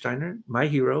 Rudolf Steiner, my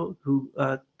hero, who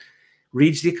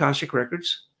reads the Akashic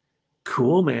records.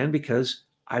 Cool, man, because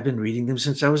I've been reading them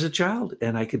since I was a child.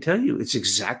 And I can tell you, it's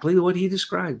exactly what he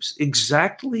describes.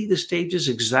 Exactly the stages,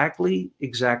 exactly.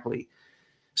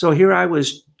 So here I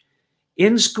was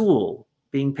in school,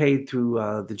 being paid through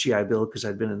the GI Bill because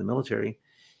I'd been in the military,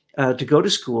 to go to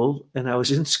school. And I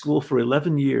was in school for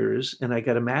 11 years, and I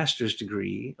got a master's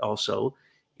degree also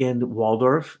in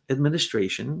Waldorf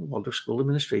administration, Waldorf School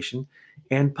Administration,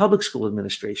 and public school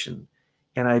administration.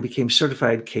 And I became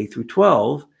certified K through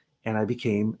 12, and I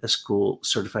became a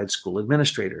certified school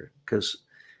administrator because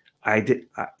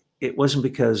it wasn't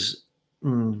because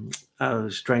I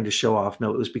was trying to show off.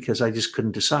 No, it was because I just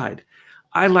couldn't decide.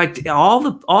 I liked all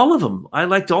of them. I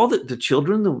liked all the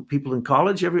children, the people in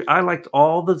college, I liked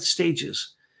all the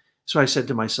stages. So I said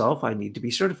to myself, I need to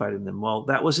be certified in them. Well,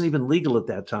 that wasn't even legal at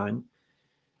that time.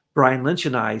 Brian Lynch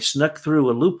and I snuck through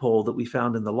a loophole that we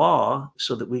found in the law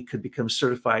so that we could become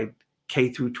certified K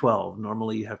through 12.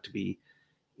 Normally you have to be,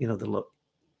 the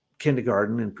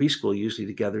kindergarten and preschool usually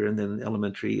together, and then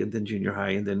elementary, and then junior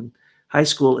high, and then high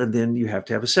school, and then you have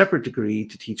to have a separate degree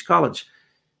to teach college.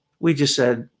 We just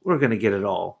said, we're going to get it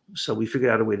all. So we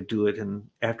figured out a way to do it. And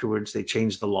afterwards they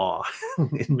changed the law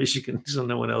in Michigan, so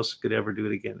no one else could ever do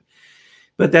it again.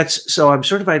 But so I'm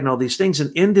certified in all these things,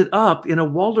 and ended up in a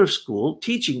Waldorf school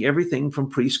teaching everything from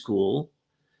preschool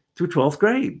through 12th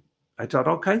grade. I taught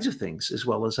all kinds of things, as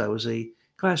well as I was a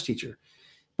class teacher.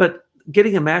 But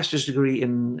getting a master's degree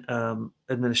in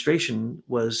administration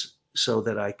was so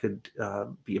that I could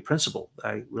be a principal.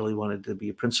 I really wanted to be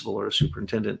a principal or a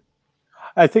superintendent.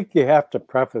 I think you have to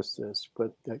preface this,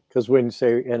 but because when you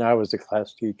say, and I was a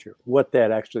class teacher, what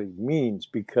that actually means,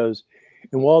 because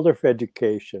in Waldorf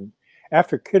education,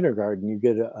 after kindergarten, you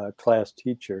get a class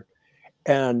teacher.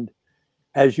 And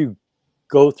as you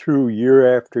go through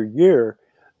year after year,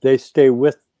 they stay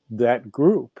with that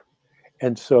group.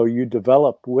 And so you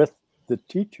develop with the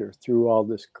teacher through all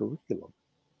this curriculum.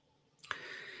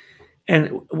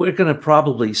 And we're going to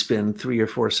probably spend 3 or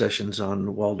 4 sessions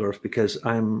on Waldorf because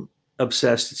I'm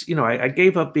obsessed. I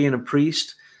gave up being a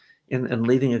priest and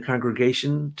leading a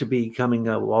congregation to becoming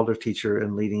a Waldorf teacher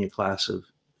and leading a class of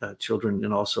children,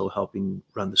 and also helping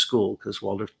run the school, because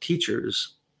Waldorf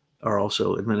teachers are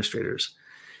also administrators.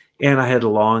 And I had a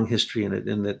long history in it,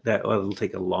 and that will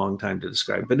take a long time to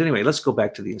describe. But anyway, let's go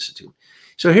back to the Institute.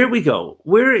 So here we go.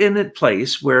 We're in a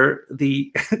place where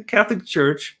the Catholic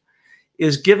Church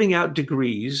is giving out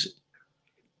degrees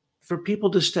for people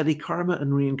to study karma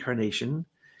and reincarnation,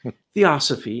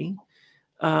 theosophy,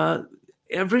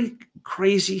 every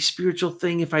crazy spiritual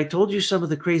thing. If I told you some of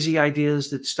the crazy ideas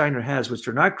that Steiner has, which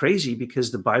are not crazy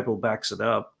because the Bible backs it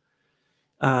up,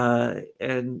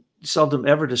 and seldom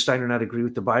ever does Steiner not agree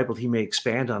with the Bible. He may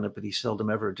expand on it, but he seldom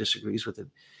ever disagrees with it.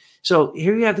 So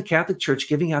here you have the Catholic Church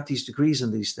giving out these degrees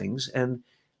and these things. And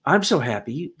I'm so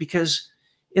happy because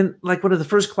in like one of the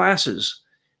first classes,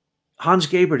 Hans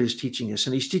Gabert is teaching us,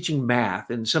 and he's teaching math.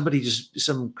 And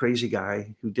some crazy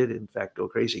guy who did in fact go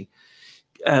crazy,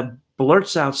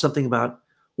 blurts out something about,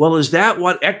 well, is that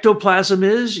what ectoplasm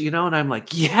is? And I'm like,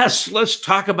 yes, let's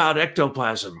talk about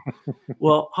ectoplasm.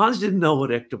 Well, Hans didn't know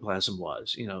what ectoplasm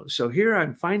was, So here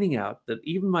I'm finding out that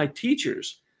even my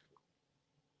teachers,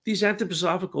 these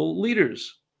anthroposophical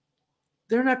leaders,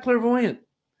 they're not clairvoyant.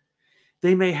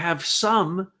 They may have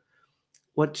some,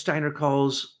 what Steiner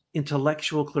calls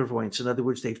intellectual clairvoyance. In other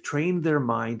words, they've trained their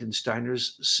mind in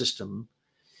Steiner's system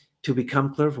to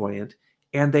become clairvoyant.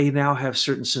 And they now have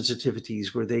certain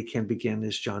sensitivities where they can begin,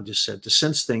 as John just said, to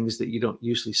sense things that you don't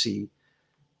usually see,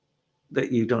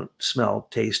 that you don't smell,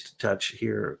 taste, touch,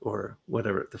 hear, or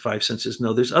whatever, the 5 senses.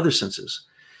 No, there's other senses.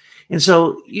 And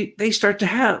so they start to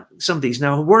have some of these.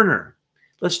 Now, Werner,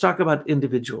 let's talk about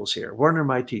individuals here. Werner,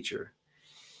 my teacher,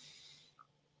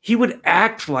 he would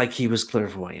act like he was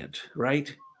clairvoyant,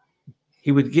 right?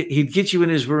 He'd get you in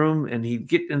his room, and he'd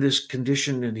get in this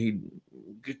condition, and he'd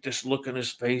get this look on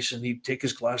his face, and he'd take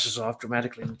his glasses off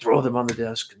dramatically and throw them on the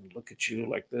desk and look at you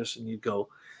like this, and you'd go,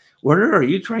 Werner, are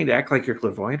you trying to act like you're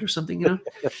clairvoyant or something?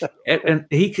 And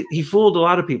he fooled a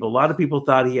lot of people. A lot of people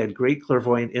thought he had great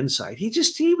clairvoyant insight. He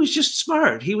was just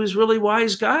smart. He was really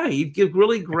wise guy. He'd give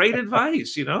really great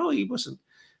advice. He wasn't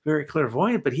very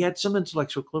clairvoyant, but he had some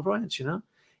intellectual clairvoyance,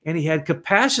 and he had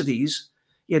capacities.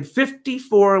 He had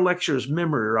 54 lectures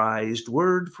memorized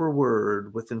word for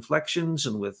word with inflections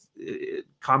and with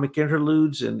comic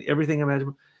interludes and everything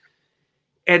imaginable.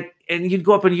 And you'd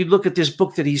go up and you'd look at this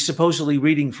book that he's supposedly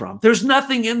reading from. There's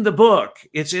nothing in the book.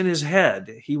 It's in his head.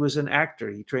 He was an actor.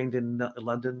 He trained in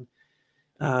London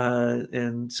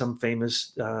in some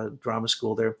famous drama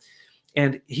school there.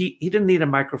 And he didn't need a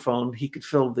microphone. He could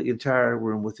fill the entire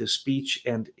room with his speech.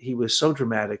 And he was so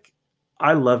dramatic.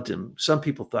 I loved him. Some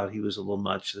people thought he was a little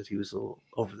much, that he was a little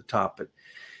over the top.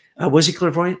 But was he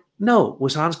clairvoyant? No.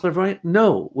 Was Hans clairvoyant?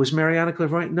 No. Was Mariana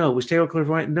clairvoyant? No. Was Theo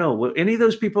clairvoyant? No. Were any of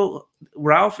those people,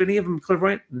 Ralph, any of them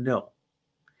clairvoyant? No.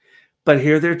 But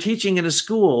here they're teaching in a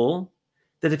school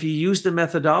that if you use the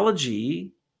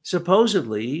methodology,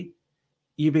 supposedly,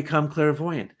 you become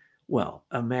clairvoyant. Well,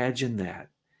 imagine that.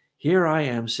 Here I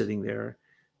am sitting there,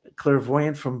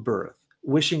 clairvoyant from birth,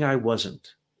 wishing I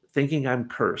wasn't, thinking I'm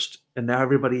cursed, and now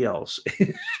everybody else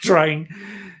is trying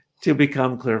to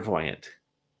become clairvoyant.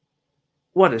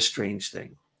 What a strange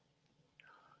thing.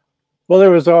 Well,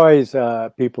 there was always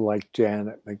people like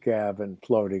Janet McGavin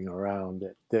floating around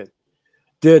that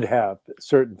did have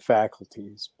certain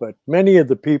faculties, but many of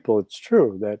the people, it's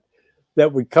true,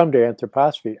 that would come to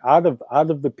anthroposophy, out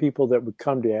of the people that would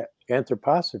come to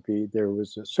anthroposophy, there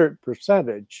was a certain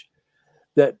percentage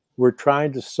that were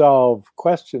trying to solve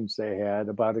questions they had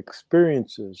about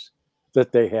experiences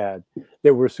that they had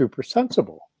that were super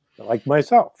sensible, like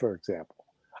myself, for example.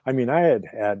 I mean, I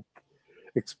had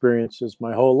experiences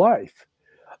my whole life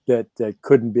that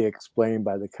couldn't be explained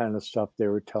by the kind of stuff they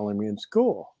were telling me in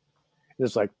school.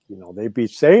 It's like, they'd be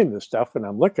saying this stuff and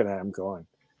I'm looking at them going,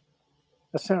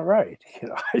 that's not right.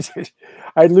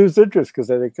 I lose interest because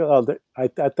I think,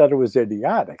 I thought it was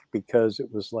idiotic, because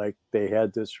it was like they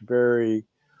had this very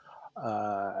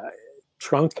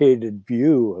truncated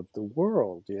view of the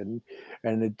world, and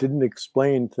it didn't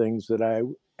explain things that I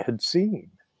had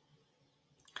seen.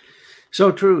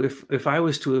 So true. If I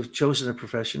was to have chosen a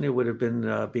profession, it would have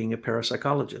been being a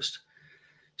parapsychologist,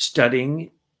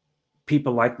 studying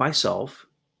people like myself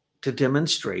to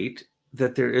demonstrate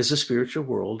that there is a spiritual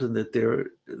world, and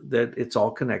that it's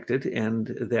all connected, and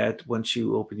that once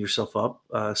you open yourself up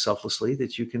selflessly,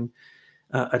 that you can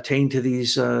attain to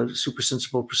these super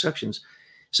sensible perceptions.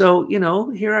 So,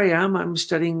 here I am. I'm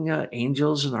studying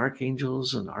angels and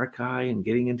archangels and archai, and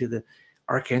getting into the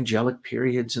archangelic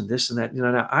periods and this and that.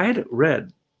 Now I had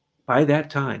read by that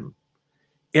time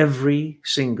every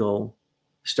single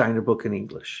Steiner book in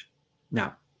English.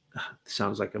 Now, it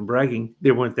sounds like I'm bragging.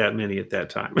 There weren't that many at that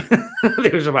time.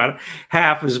 There's about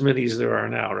half as many as there are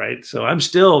now, right? So I'm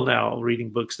still now reading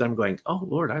books that I'm going, oh,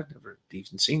 Lord, I've never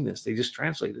even seen this. They just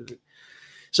translated it.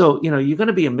 So, you're going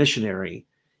to be a missionary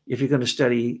if you're going to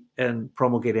study and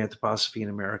promulgate anthroposophy in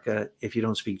America if you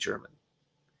don't speak German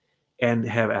and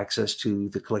have access to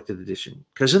the collected edition.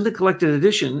 Because in the collected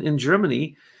edition in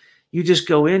Germany, you just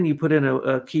go in, you put in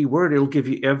a keyword, it'll give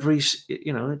you every,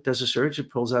 it does a search, it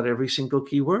pulls out every single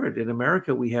keyword. In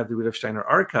America, we have the Rudolf Steiner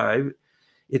archive.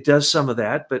 It does some of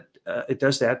that, but it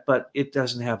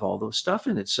doesn't have all those stuff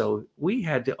in it. So we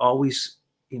had to always,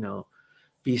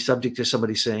 be subject to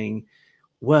somebody saying,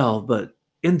 well, but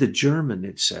in the German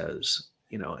it says,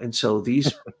 and so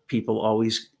these people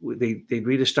always, they'd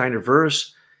read a Steiner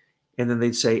verse, and then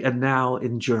they'd say, and now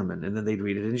in German, and then they'd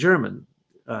read it in German.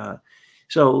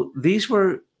 So these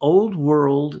were old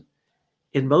world,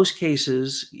 in most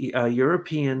cases,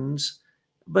 Europeans,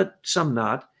 but some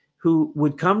not, who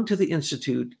would come to the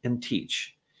Institute and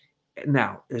teach.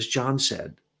 Now, as John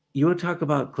said, you want to talk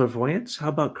about clairvoyance? How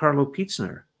about Carlo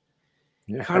Pietzner?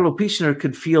 Yeah. Carlo Pietzner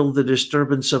could feel the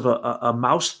disturbance of a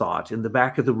mouse thought in the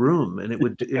back of the room,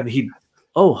 and he'd,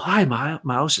 oh, hi,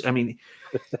 mouse. I mean,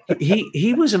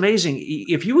 he was amazing.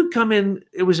 If you would come in,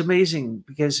 it was amazing,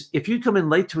 because if you'd come in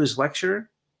late to his lecture,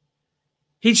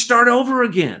 he'd start over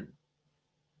again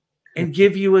and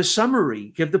give you a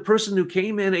summary, give the person who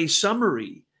came in a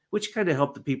summary, which kind of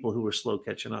helped the people who were slow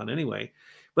catching on anyway.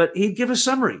 But he'd give a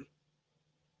summary.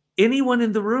 Anyone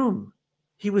in the room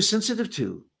he was sensitive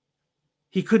to.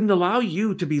 He couldn't allow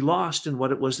you to be lost in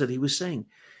what it was that he was saying.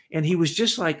 And he was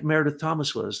just like Meredith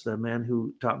Thomas was, the man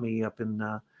who taught me up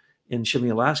in Shimmy,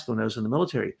 Alaska when I was in the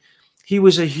military. He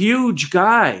was a huge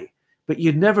guy, but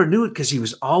you never knew it because he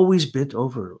was always bent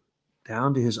over,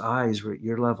 down to his eyes were at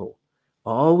your level,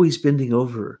 always bending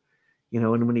over,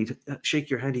 and when he'd shake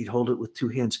your hand, he'd hold it with two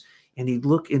hands, and he'd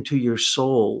look into your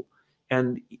soul.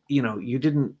 And, you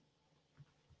didn't,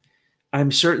 I'm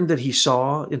certain that he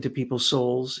saw into people's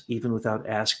souls even without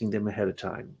asking them ahead of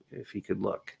time if he could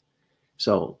look.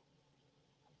 So,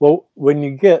 well, when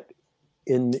you get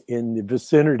in the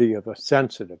vicinity of a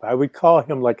sensitive. I would call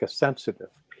him like a sensitive.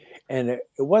 And it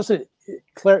wasn't,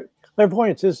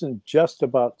 clairvoyance isn't just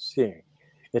about seeing.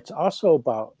 It's also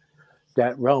about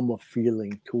that realm of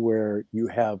feeling, to where you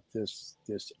have this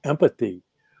empathy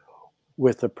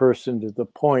with a person to the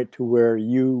point to where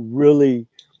you really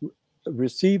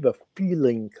receive a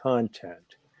feeling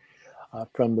content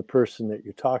from the person that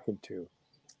you're talking to.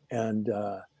 And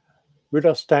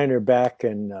Rudolf Steiner, back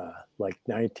in like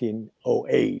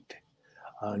 1908,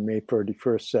 on May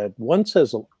 31st, said, "One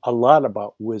says a lot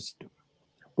about wisdom,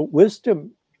 but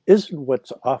wisdom isn't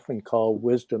what's often called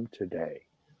wisdom today.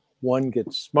 One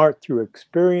gets smart through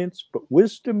experience, but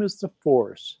wisdom is the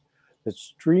force that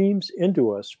streams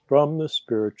into us from the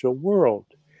spiritual world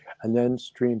and then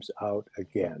streams out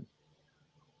again.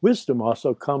 Wisdom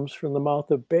also comes from the mouth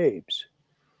of babes.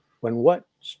 When what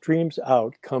streams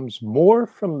out comes more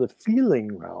from the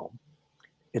feeling realm,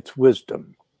 it's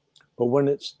wisdom. But when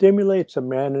it stimulates a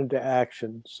man into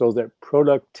action so that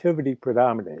productivity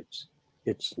predominates,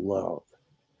 it's love.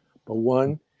 But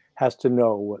one has to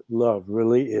know what love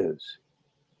really is.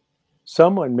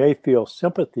 Someone may feel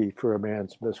sympathy for a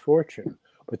man's misfortune,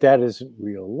 but that isn't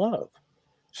real love.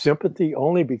 Sympathy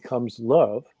only becomes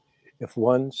love if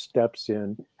one steps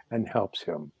in and helps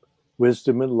him.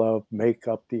 Wisdom and love make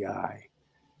up the I.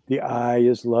 The I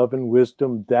is love and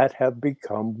wisdom that have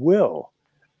become will.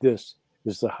 This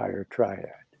is the higher triad."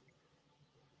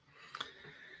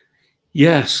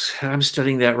 Yes, I'm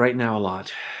studying that right now a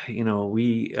lot.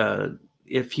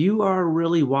 If you are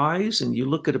really wise and you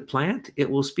look at a plant, it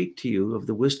will speak to you of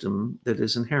the wisdom that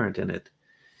is inherent in it.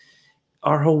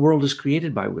 Our whole world is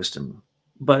created by wisdom,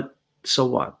 but so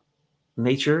what?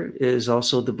 Nature is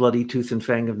also the bloody tooth and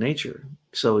fang of nature.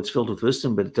 So it's filled with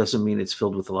wisdom, but it doesn't mean it's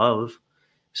filled with love.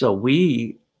 So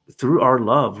we, through our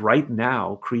love right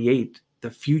now, create the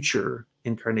future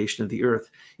incarnation of the earth.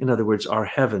 In other words, our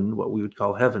heaven, what we would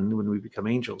call heaven when we become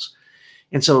angels.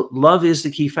 And so love is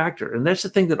the key factor. And that's the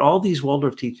thing that all these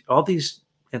all these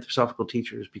anthroposophical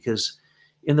teachers, because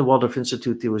in the Waldorf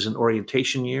Institute, there was an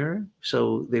orientation year.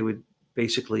 So they would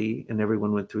basically, and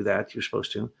everyone went through that, you're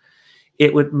supposed to,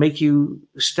 it would make you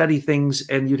study things,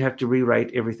 and you'd have to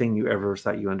rewrite everything you ever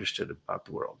thought you understood about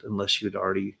the world, unless you'd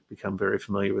already become very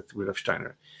familiar with Rudolf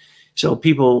Steiner. So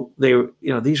people,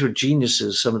 these were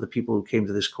geniuses. Some of the people who came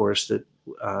to this course that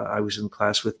I was in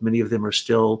class with, many of them are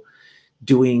still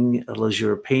doing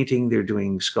leisure painting. They're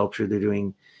doing sculpture. They're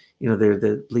doing, they're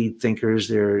the lead thinkers.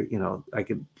 They're, I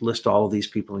could list all of these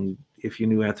people. And if you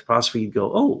knew anthroposophy, you'd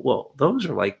go, oh, well, those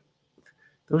are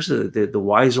the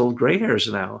wise old gray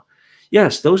hairs now.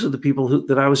 Yes, those are the people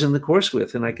that I was in the course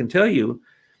with. And I can tell you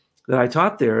that I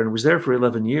taught there and was there for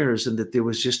 11 years, and that there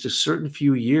was just a certain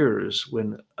few years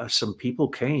when some people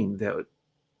came that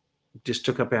just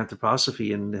took up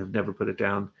anthroposophy and have never put it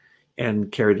down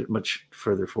and carried it much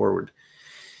further forward.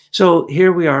 So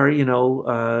here we are,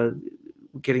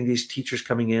 getting these teachers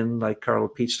coming in like Carla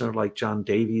Pietzner, like John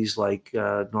Davies, like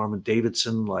Norman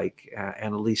Davidson, like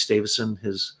Annalise Davison,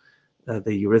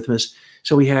 the Eurythmists.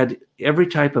 So we had every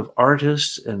type of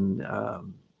artists and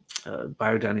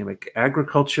biodynamic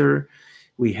agriculture.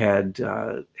 We had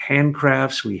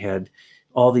handcrafts. We had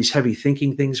all these heavy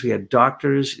thinking things. We had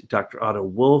doctors. Dr. Otto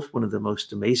Wolff, one of the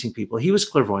most amazing people. He was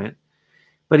clairvoyant,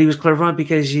 but he was clairvoyant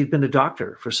because he'd been a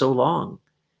doctor for so long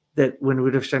that when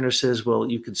Rudolf Steiner says, well,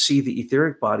 you could see the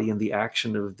etheric body and the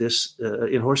action of this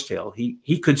in horsetail,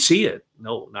 he could see it.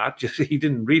 No, not just, he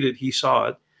didn't read it, he saw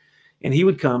it. And he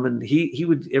would come and he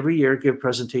would every year give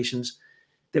presentations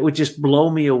that would just blow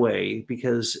me away,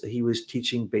 because he was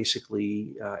teaching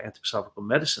basically anthroposophical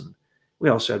medicine. We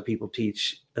also had people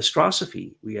teach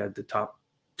astrosophy. We had the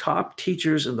top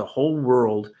teachers in the whole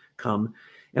world come.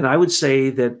 And I would say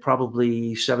that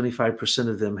probably 75%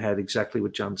 of them had exactly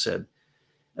what John said,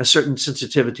 a certain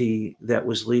sensitivity that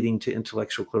was leading to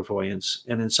intellectual clairvoyance.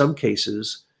 And in some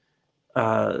cases,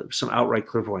 some outright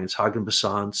clairvoyance, Hagen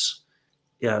Bassance,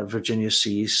 Virginia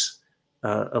Cease,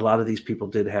 a lot of these people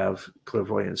did have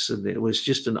clairvoyance, and it was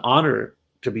just an honor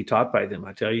to be taught by them.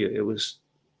 I tell you, it was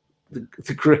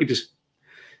the greatest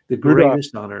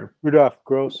honor. Rudolf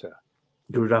Grosse.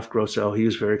 Rudolf Grosse, oh, he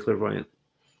was very clairvoyant.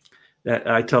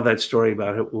 I tell that story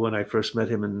about when I first met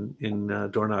him in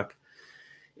Dornach.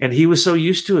 And he was so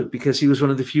used to it because he was one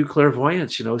of the few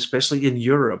clairvoyants, especially in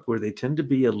Europe, where they tend to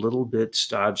be a little bit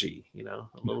stodgy, a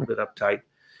little bit uptight.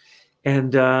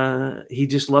 And he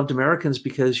just loved Americans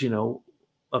because,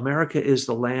 America is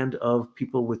the land of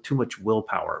people with too much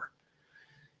willpower,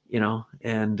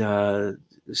 and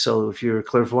so if you're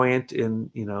clairvoyant and,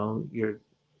 you're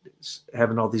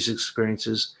having all these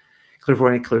experiences,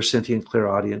 clairvoyant, clairsentient,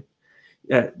 clairaudient,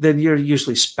 then you're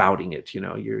usually spouting it.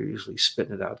 You're usually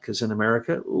spitting it out, because in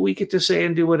America we get to say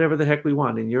and do whatever the heck we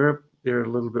want. In Europe, they're a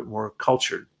little bit more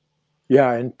cultured.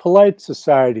 Yeah, in polite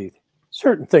society,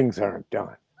 certain things aren't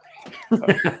done.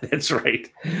 That's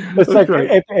right. It's That's like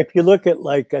right. if you look at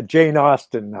like Jane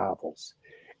Austen novels,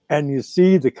 and you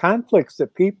see the conflicts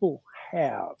that people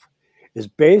have is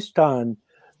based on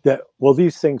that, well,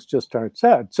 these things just aren't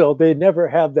said. So they never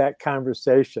have that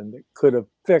conversation that could have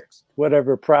fixed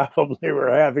whatever problem they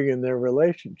were having in their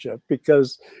relationship,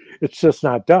 because it's just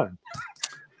not done.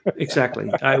 Exactly.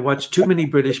 I watch too many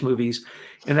British movies,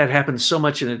 and that happens so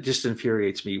much, and it just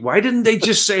infuriates me. Why didn't they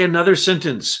just say another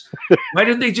sentence? Why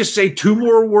didn't they just say 2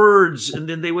 more words, and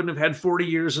then they wouldn't have had 40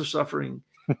 years of suffering?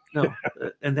 No,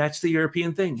 and that's the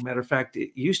European thing. Matter of fact,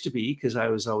 it used to be, because I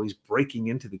was always breaking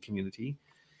into the community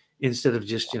instead of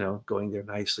just, going there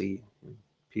nicely,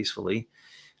 peacefully.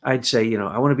 I'd say,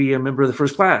 I want to be a member of the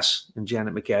first class. And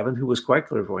Janet McGavin, who was quite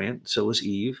clairvoyant, so was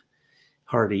Eve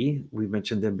Hardy, we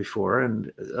mentioned them before,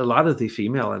 and a lot of the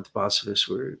female anthroposophists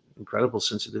were incredible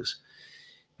sensitives.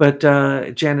 But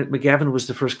Janet McGavin was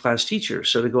the first class teacher.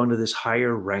 So to go into this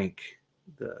higher rank,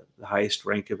 the highest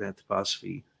rank of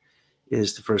anthroposophy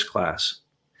is the first class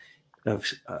of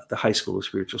the High School of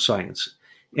Spiritual Science.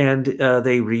 And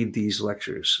they read these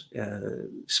lectures,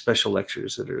 special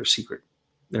lectures that are secret.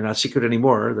 They're not secret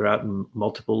anymore. They're out in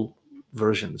multiple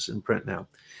versions in print now.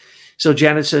 So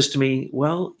Janet says to me,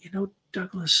 well,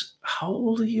 Douglas, how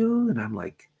old are you? And I'm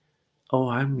like, oh,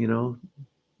 I'm,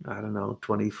 I don't know,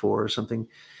 24 or something.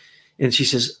 And she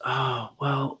says, oh,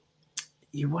 well,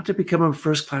 you want to become a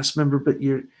first class member, but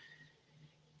you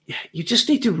just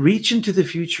need to reach into the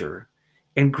future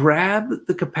and grab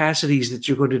the capacities that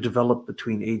you're going to develop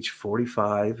between age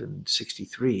 45 and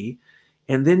 63.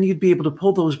 And then you'd be able to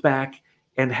pull those back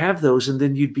and have those, and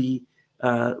then you'd be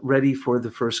ready for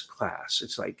the first class.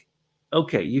 It's like,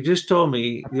 okay, you just told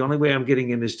me the only way I'm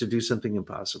getting in is to do something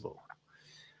impossible.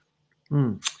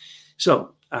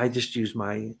 So I just used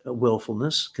my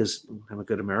willfulness, because I'm a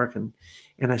good American.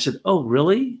 And I said, oh,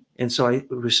 really? And so I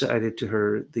recited to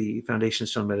her the Foundation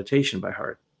Stone Meditation by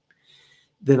heart.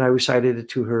 Then I recited it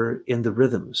to her in the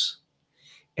rhythms.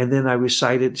 And then I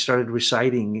started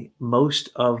reciting most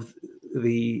of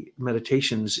the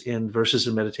meditations in Verses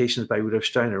and Meditations by Rudolf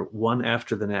Steiner, one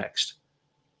after the next,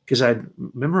 because I'd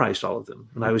memorized all of them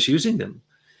and I was using them,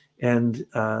 and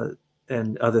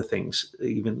other things,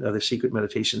 even other secret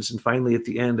meditations. And finally, at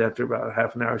the end, after about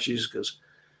half an hour, she just goes,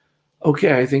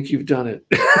 okay, I think you've done it.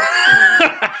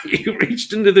 You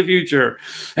reached into the future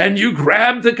and you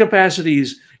grabbed the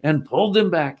capacities and pulled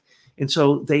them back. And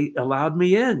so they allowed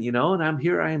me in, and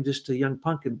I am just a young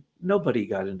punk, and nobody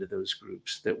got into those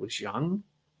groups that was young.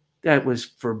 That was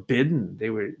forbidden.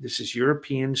 This is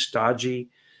European, stodgy,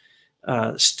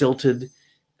 stilted,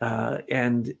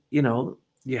 and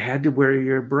you had to wear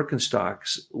your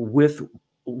Birkenstocks with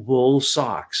wool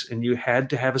socks, and you had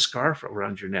to have a scarf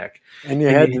around your neck, and you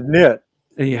had to knit.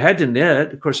 And you had to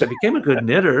knit. Of course, I became a good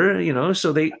knitter,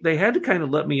 so they had to kind of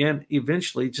let me in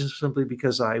eventually, just simply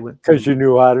because because you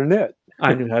knew how to knit.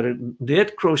 I knew how to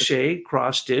knit, crochet,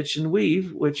 cross stitch, and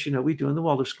weave, which we do in the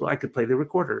Waldorf School. I could play the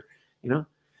recorder,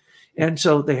 and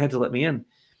so they had to let me in.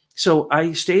 So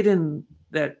I stayed in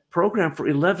that program for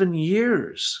 11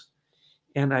 years,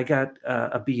 and I got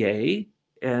a BA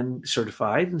and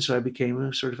certified, and so I became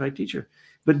a certified teacher.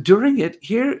 But during it,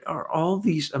 here are all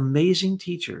these amazing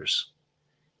teachers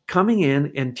coming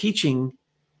in and teaching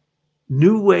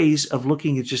new ways of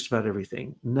looking at just about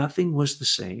everything. Nothing was the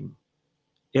same.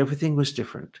 Everything was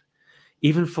different.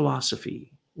 Even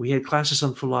philosophy. We had classes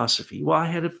on philosophy. Well, I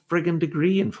had a friggin'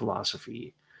 degree in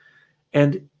philosophy,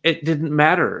 and it didn't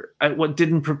matter. What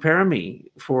didn't prepare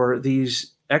me for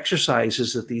these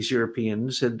exercises that these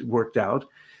Europeans had worked out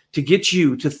to get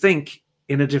you to think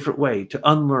in a different way, to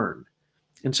unlearn.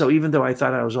 And so even though I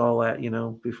thought I was all that,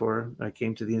 before I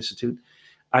came to the Institute,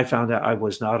 I found out I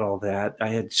was not all that. I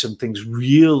had some things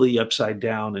really upside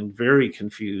down and very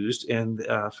confused, and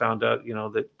found out,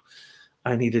 that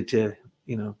I needed to,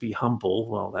 be humble.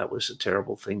 Well, that was a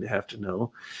terrible thing to have to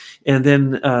know. And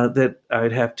then that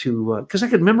I'd have to, because I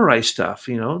could memorize stuff,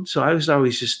 so I was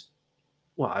always just,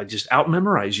 I just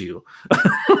out-memorize you.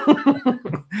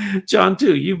 John,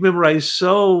 too, you've memorized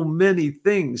so many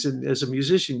things. And as a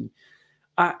musician,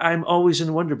 I'm always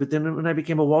in wonder. But then when I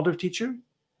became a Waldorf teacher,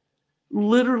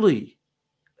 literally,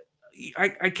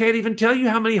 I can't even tell you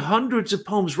how many hundreds of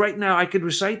poems right now I could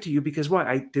recite to you, because why?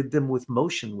 I did them with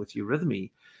motion, with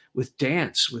eurythmy, with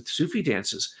dance, with Sufi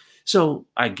dances. So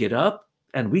I get up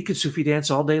and we could Sufi dance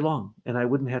all day long, and I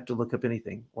wouldn't have to look up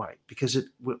anything. Why? Because it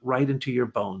went right into your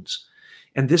bones.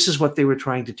 And this is what they were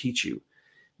trying to teach you.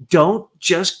 Don't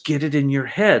just get it in your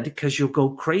head, because you'll go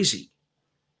crazy.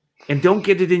 And don't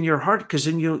get it in your heart, because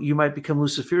then you might become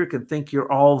Luciferic and think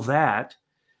you're all that,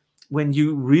 when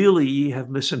you really have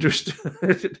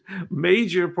misunderstood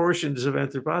major portions of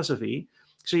anthroposophy.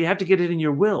 So you have to get it in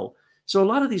your will. So a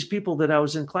lot of these people that I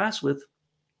was in class with,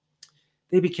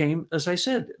 they became, as I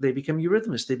said, they become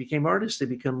eurythmists, they became artists, they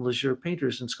become leisure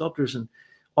painters and sculptors and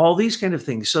all these kind of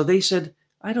things. So they said,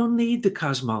 I don't need the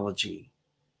cosmology.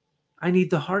 I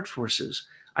need the heart forces.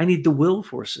 I need the will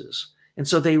forces. And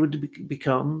so they would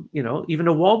become, even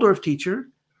a Waldorf teacher,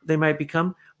 they might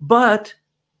become, but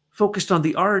focused on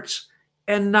the arts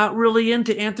and not really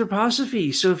into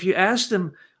anthroposophy. So if you ask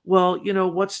them, well,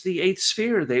 what's the eighth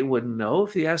sphere? They wouldn't know.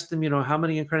 If you asked them, how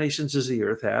many incarnations does the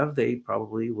earth have? They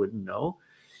probably wouldn't know.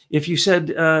 If you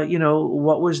said,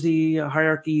 what was the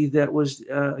hierarchy that was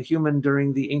human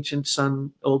during the ancient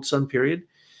old sun period?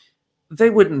 They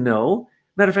wouldn't know.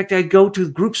 Matter of fact, I'd go to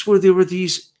groups where there were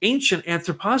these ancient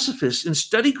anthroposophists in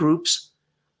study groups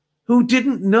who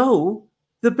didn't know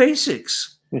the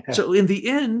basics. Yeah. So in the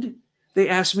end, they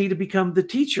asked me to become the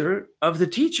teacher of the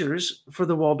teachers for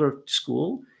the Waldorf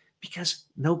school, because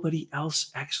nobody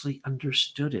else actually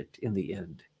understood it in the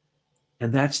end.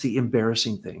 And that's the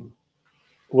embarrassing thing.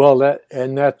 Well,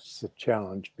 that's the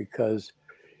challenge, because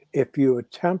if you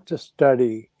attempt to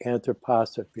study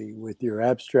anthroposophy with your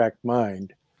abstract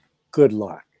mind, good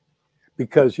luck,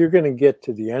 because you're going to get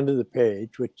to the end of the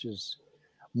page, which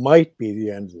might be the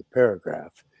end of the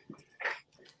paragraph,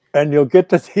 and you'll get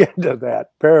to the end of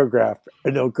that paragraph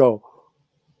and you'll go,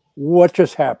 what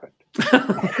just happened?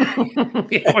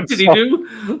 What did he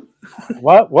do?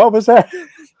 What was that?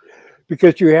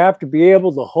 Because you have to be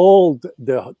able to hold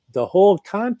the whole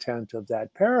content of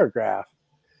that paragraph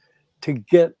to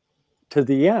get to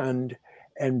the end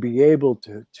and be able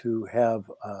to have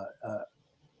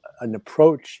an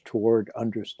approach toward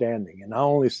understanding. And I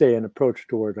only say an approach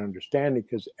toward understanding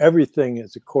because everything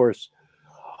is, of course,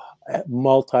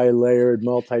 multi-layered,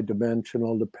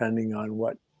 multi-dimensional, depending on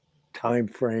what time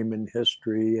frame in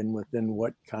history and within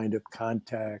what kind of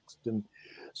context. And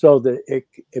so that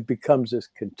it becomes this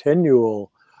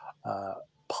continual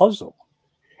puzzle.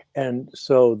 And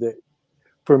so that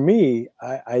for me,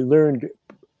 I learned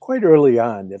quite early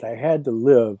on that I had to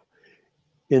live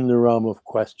in the realm of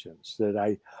questions, that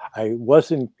I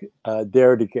wasn't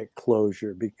there to get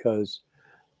closure, because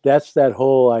that's that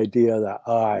whole idea that,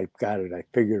 I got it, I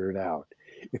figured it out.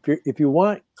 If you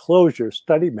want closure,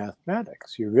 study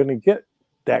mathematics. You're going to get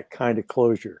that kind of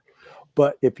closure.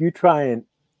 But if you try and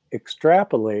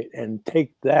extrapolate and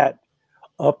take that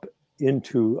up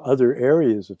into other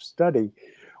areas of study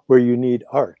where you need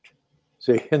art,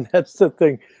 see, and that's the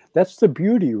thing, that's the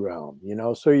beauty realm,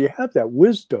 so you have that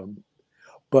wisdom,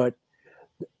 but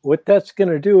what that's going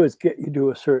to do is get you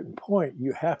to a certain point.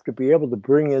 You have to be able to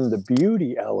bring in the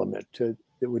beauty element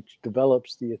which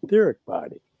develops the etheric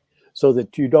body, so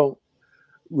that you don't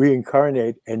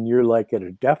reincarnate and you're like at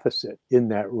a deficit in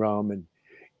that realm, and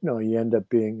you end up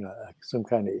being some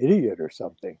kind of idiot or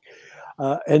something.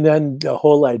 And then the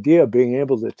whole idea of being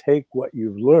able to take what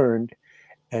you've learned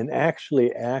and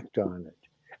actually act on it,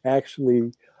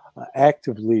 actually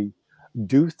actively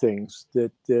do things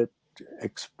that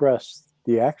express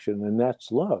the action, and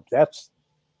that's love. That's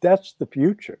the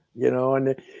future,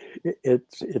 and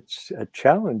it's a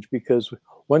challenge, because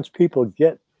once people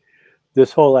get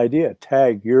this whole idea,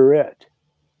 tag, you're it.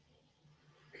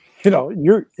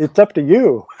 It's up to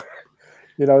you.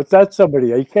 It's not somebody.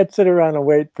 You can't sit around and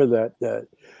wait for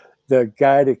the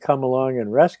guy to come along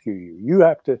and rescue you. You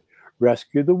have to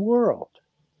rescue the world.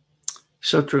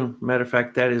 So true. Matter of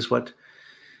fact, that is what,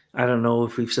 I don't know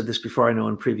if we've said this before. I know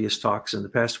in previous talks in the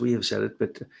past we have said it,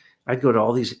 but I'd go to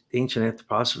all these ancient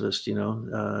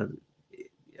anthroposophists,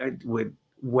 I would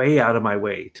way out of my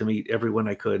way to meet everyone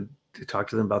I could, to talk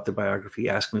to them about their biography,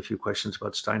 ask them a few questions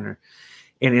about Steiner.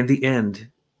 And in the end,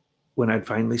 when I'd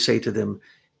finally say to them,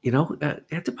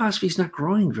 anthroposophy is not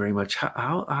growing very much.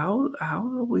 How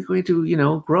are we going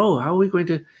to, grow? How are we going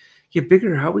to get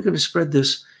bigger? How are we going to spread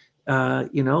this,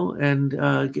 and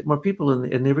get more people?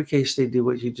 In every case, they do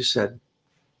what you just said.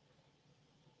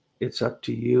 It's up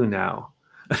to you now.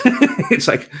 It's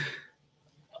like,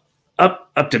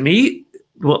 up to me?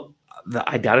 Well,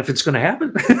 I doubt if it's going to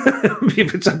happen.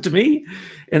 If it's up to me.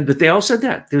 But they all said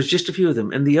that. There's just a few of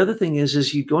them. And the other thing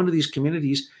is you go into these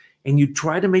communities and you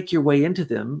try to make your way into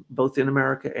them, both in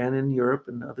America and in Europe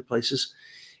and other places,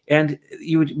 and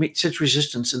you would meet such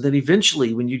resistance. And then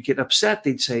eventually, when you'd get upset,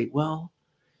 they'd say, well,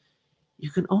 you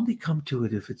can only come to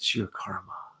it if it's your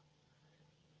karma.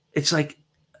 It's like,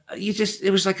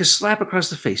 it was like a slap across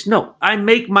the face. No, I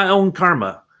make my own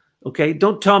karma. Okay,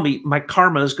 don't tell me my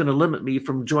karma is going to limit me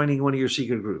from joining one of your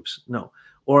secret groups. No,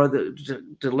 or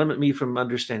to limit me from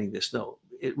understanding this. No,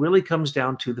 it really comes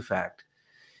down to the fact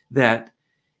that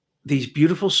these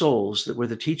beautiful souls that were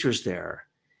the teachers there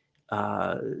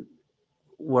uh,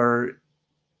 were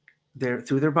there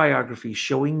through their biography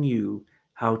showing you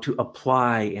how to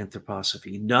apply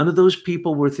anthroposophy. None of those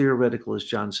people were theoretical, as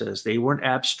John says. They weren't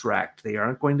abstract. They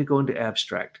aren't going to go into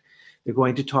abstract. They're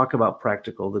going to talk about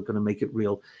practical. They're going to make it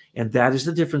real. And that is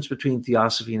the difference between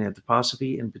theosophy and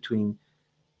anthroposophy, and between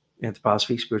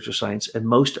anthroposophy, spiritual science, and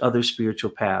most other spiritual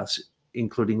paths,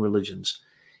 including religions.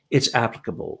 It's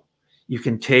applicable. You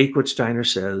can take what Steiner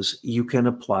says, you can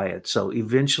apply it. So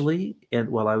eventually, and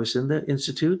while I was in the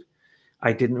institute,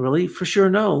 I didn't really for sure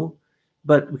know,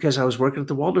 but because I was working at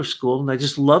the Waldorf school and I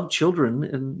just love children,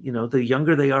 and you know, the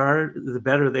younger they are, the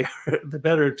better they are, the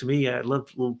better to me. I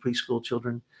love little preschool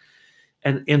children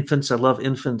and infants. I love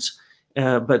infants.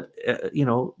 But you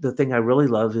know, the thing I really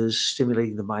love is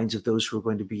stimulating the minds of those who are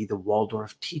going to be the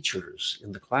Waldorf teachers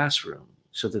in the classroom,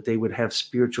 so that they would have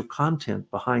spiritual content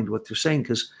behind what they're saying.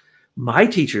 Because my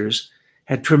teachers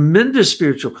had tremendous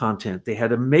spiritual content. They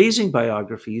had amazing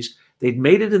biographies. They'd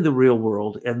made it in the real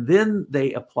world, and then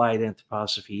they applied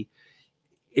anthroposophy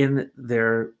in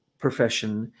their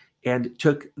profession and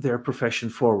took their profession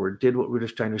forward, did what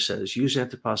Rudolf Steiner says, use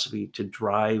anthroposophy to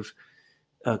drive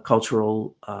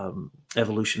cultural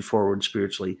evolution forward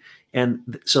spiritually.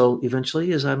 And so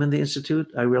eventually, as I'm in the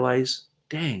institute, I realize,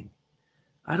 dang,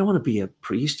 I don't want to be a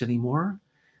priest anymore.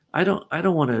 I don't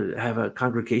want to have a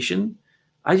congregation.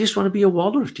 I just want to be a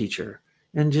Waldorf teacher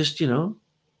and just, you know,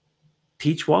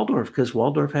 teach Waldorf, because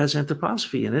Waldorf has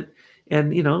anthroposophy in it,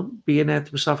 and, you know, be an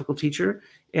anthroposophical teacher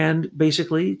and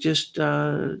basically just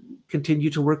continue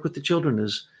to work with the children,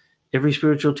 as every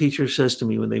spiritual teacher says to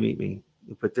me when they meet me.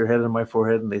 They put their head on my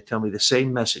forehead and they tell me the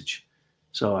same message.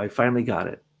 So I finally got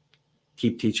it.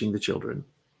 Keep teaching the children.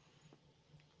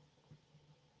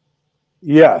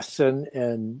 Yes,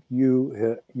 and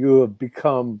you have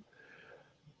become,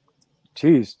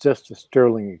 geez, just a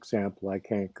sterling example. I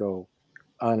can't go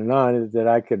on and on, that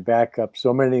I could back up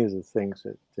so many of the things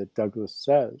that Douglas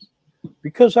says,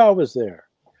 because I was there.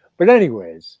 But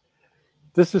anyways,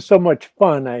 this is so much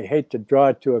fun. I hate to draw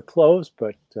it to a close,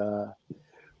 but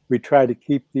we try to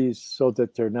keep these so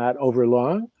that they're not over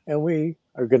long, and we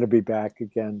are going to be back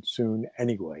again soon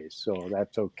anyway, so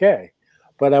that's okay.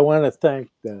 But I want to thank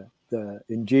the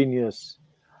ingenious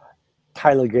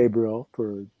Tyler Gabriel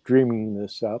for dreaming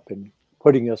this up and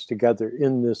putting us together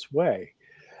in this way.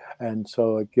 And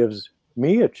so it gives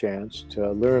me a chance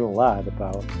to learn a lot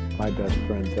about my best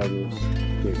friend, Douglas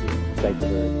Gabriel. Thank you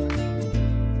very much.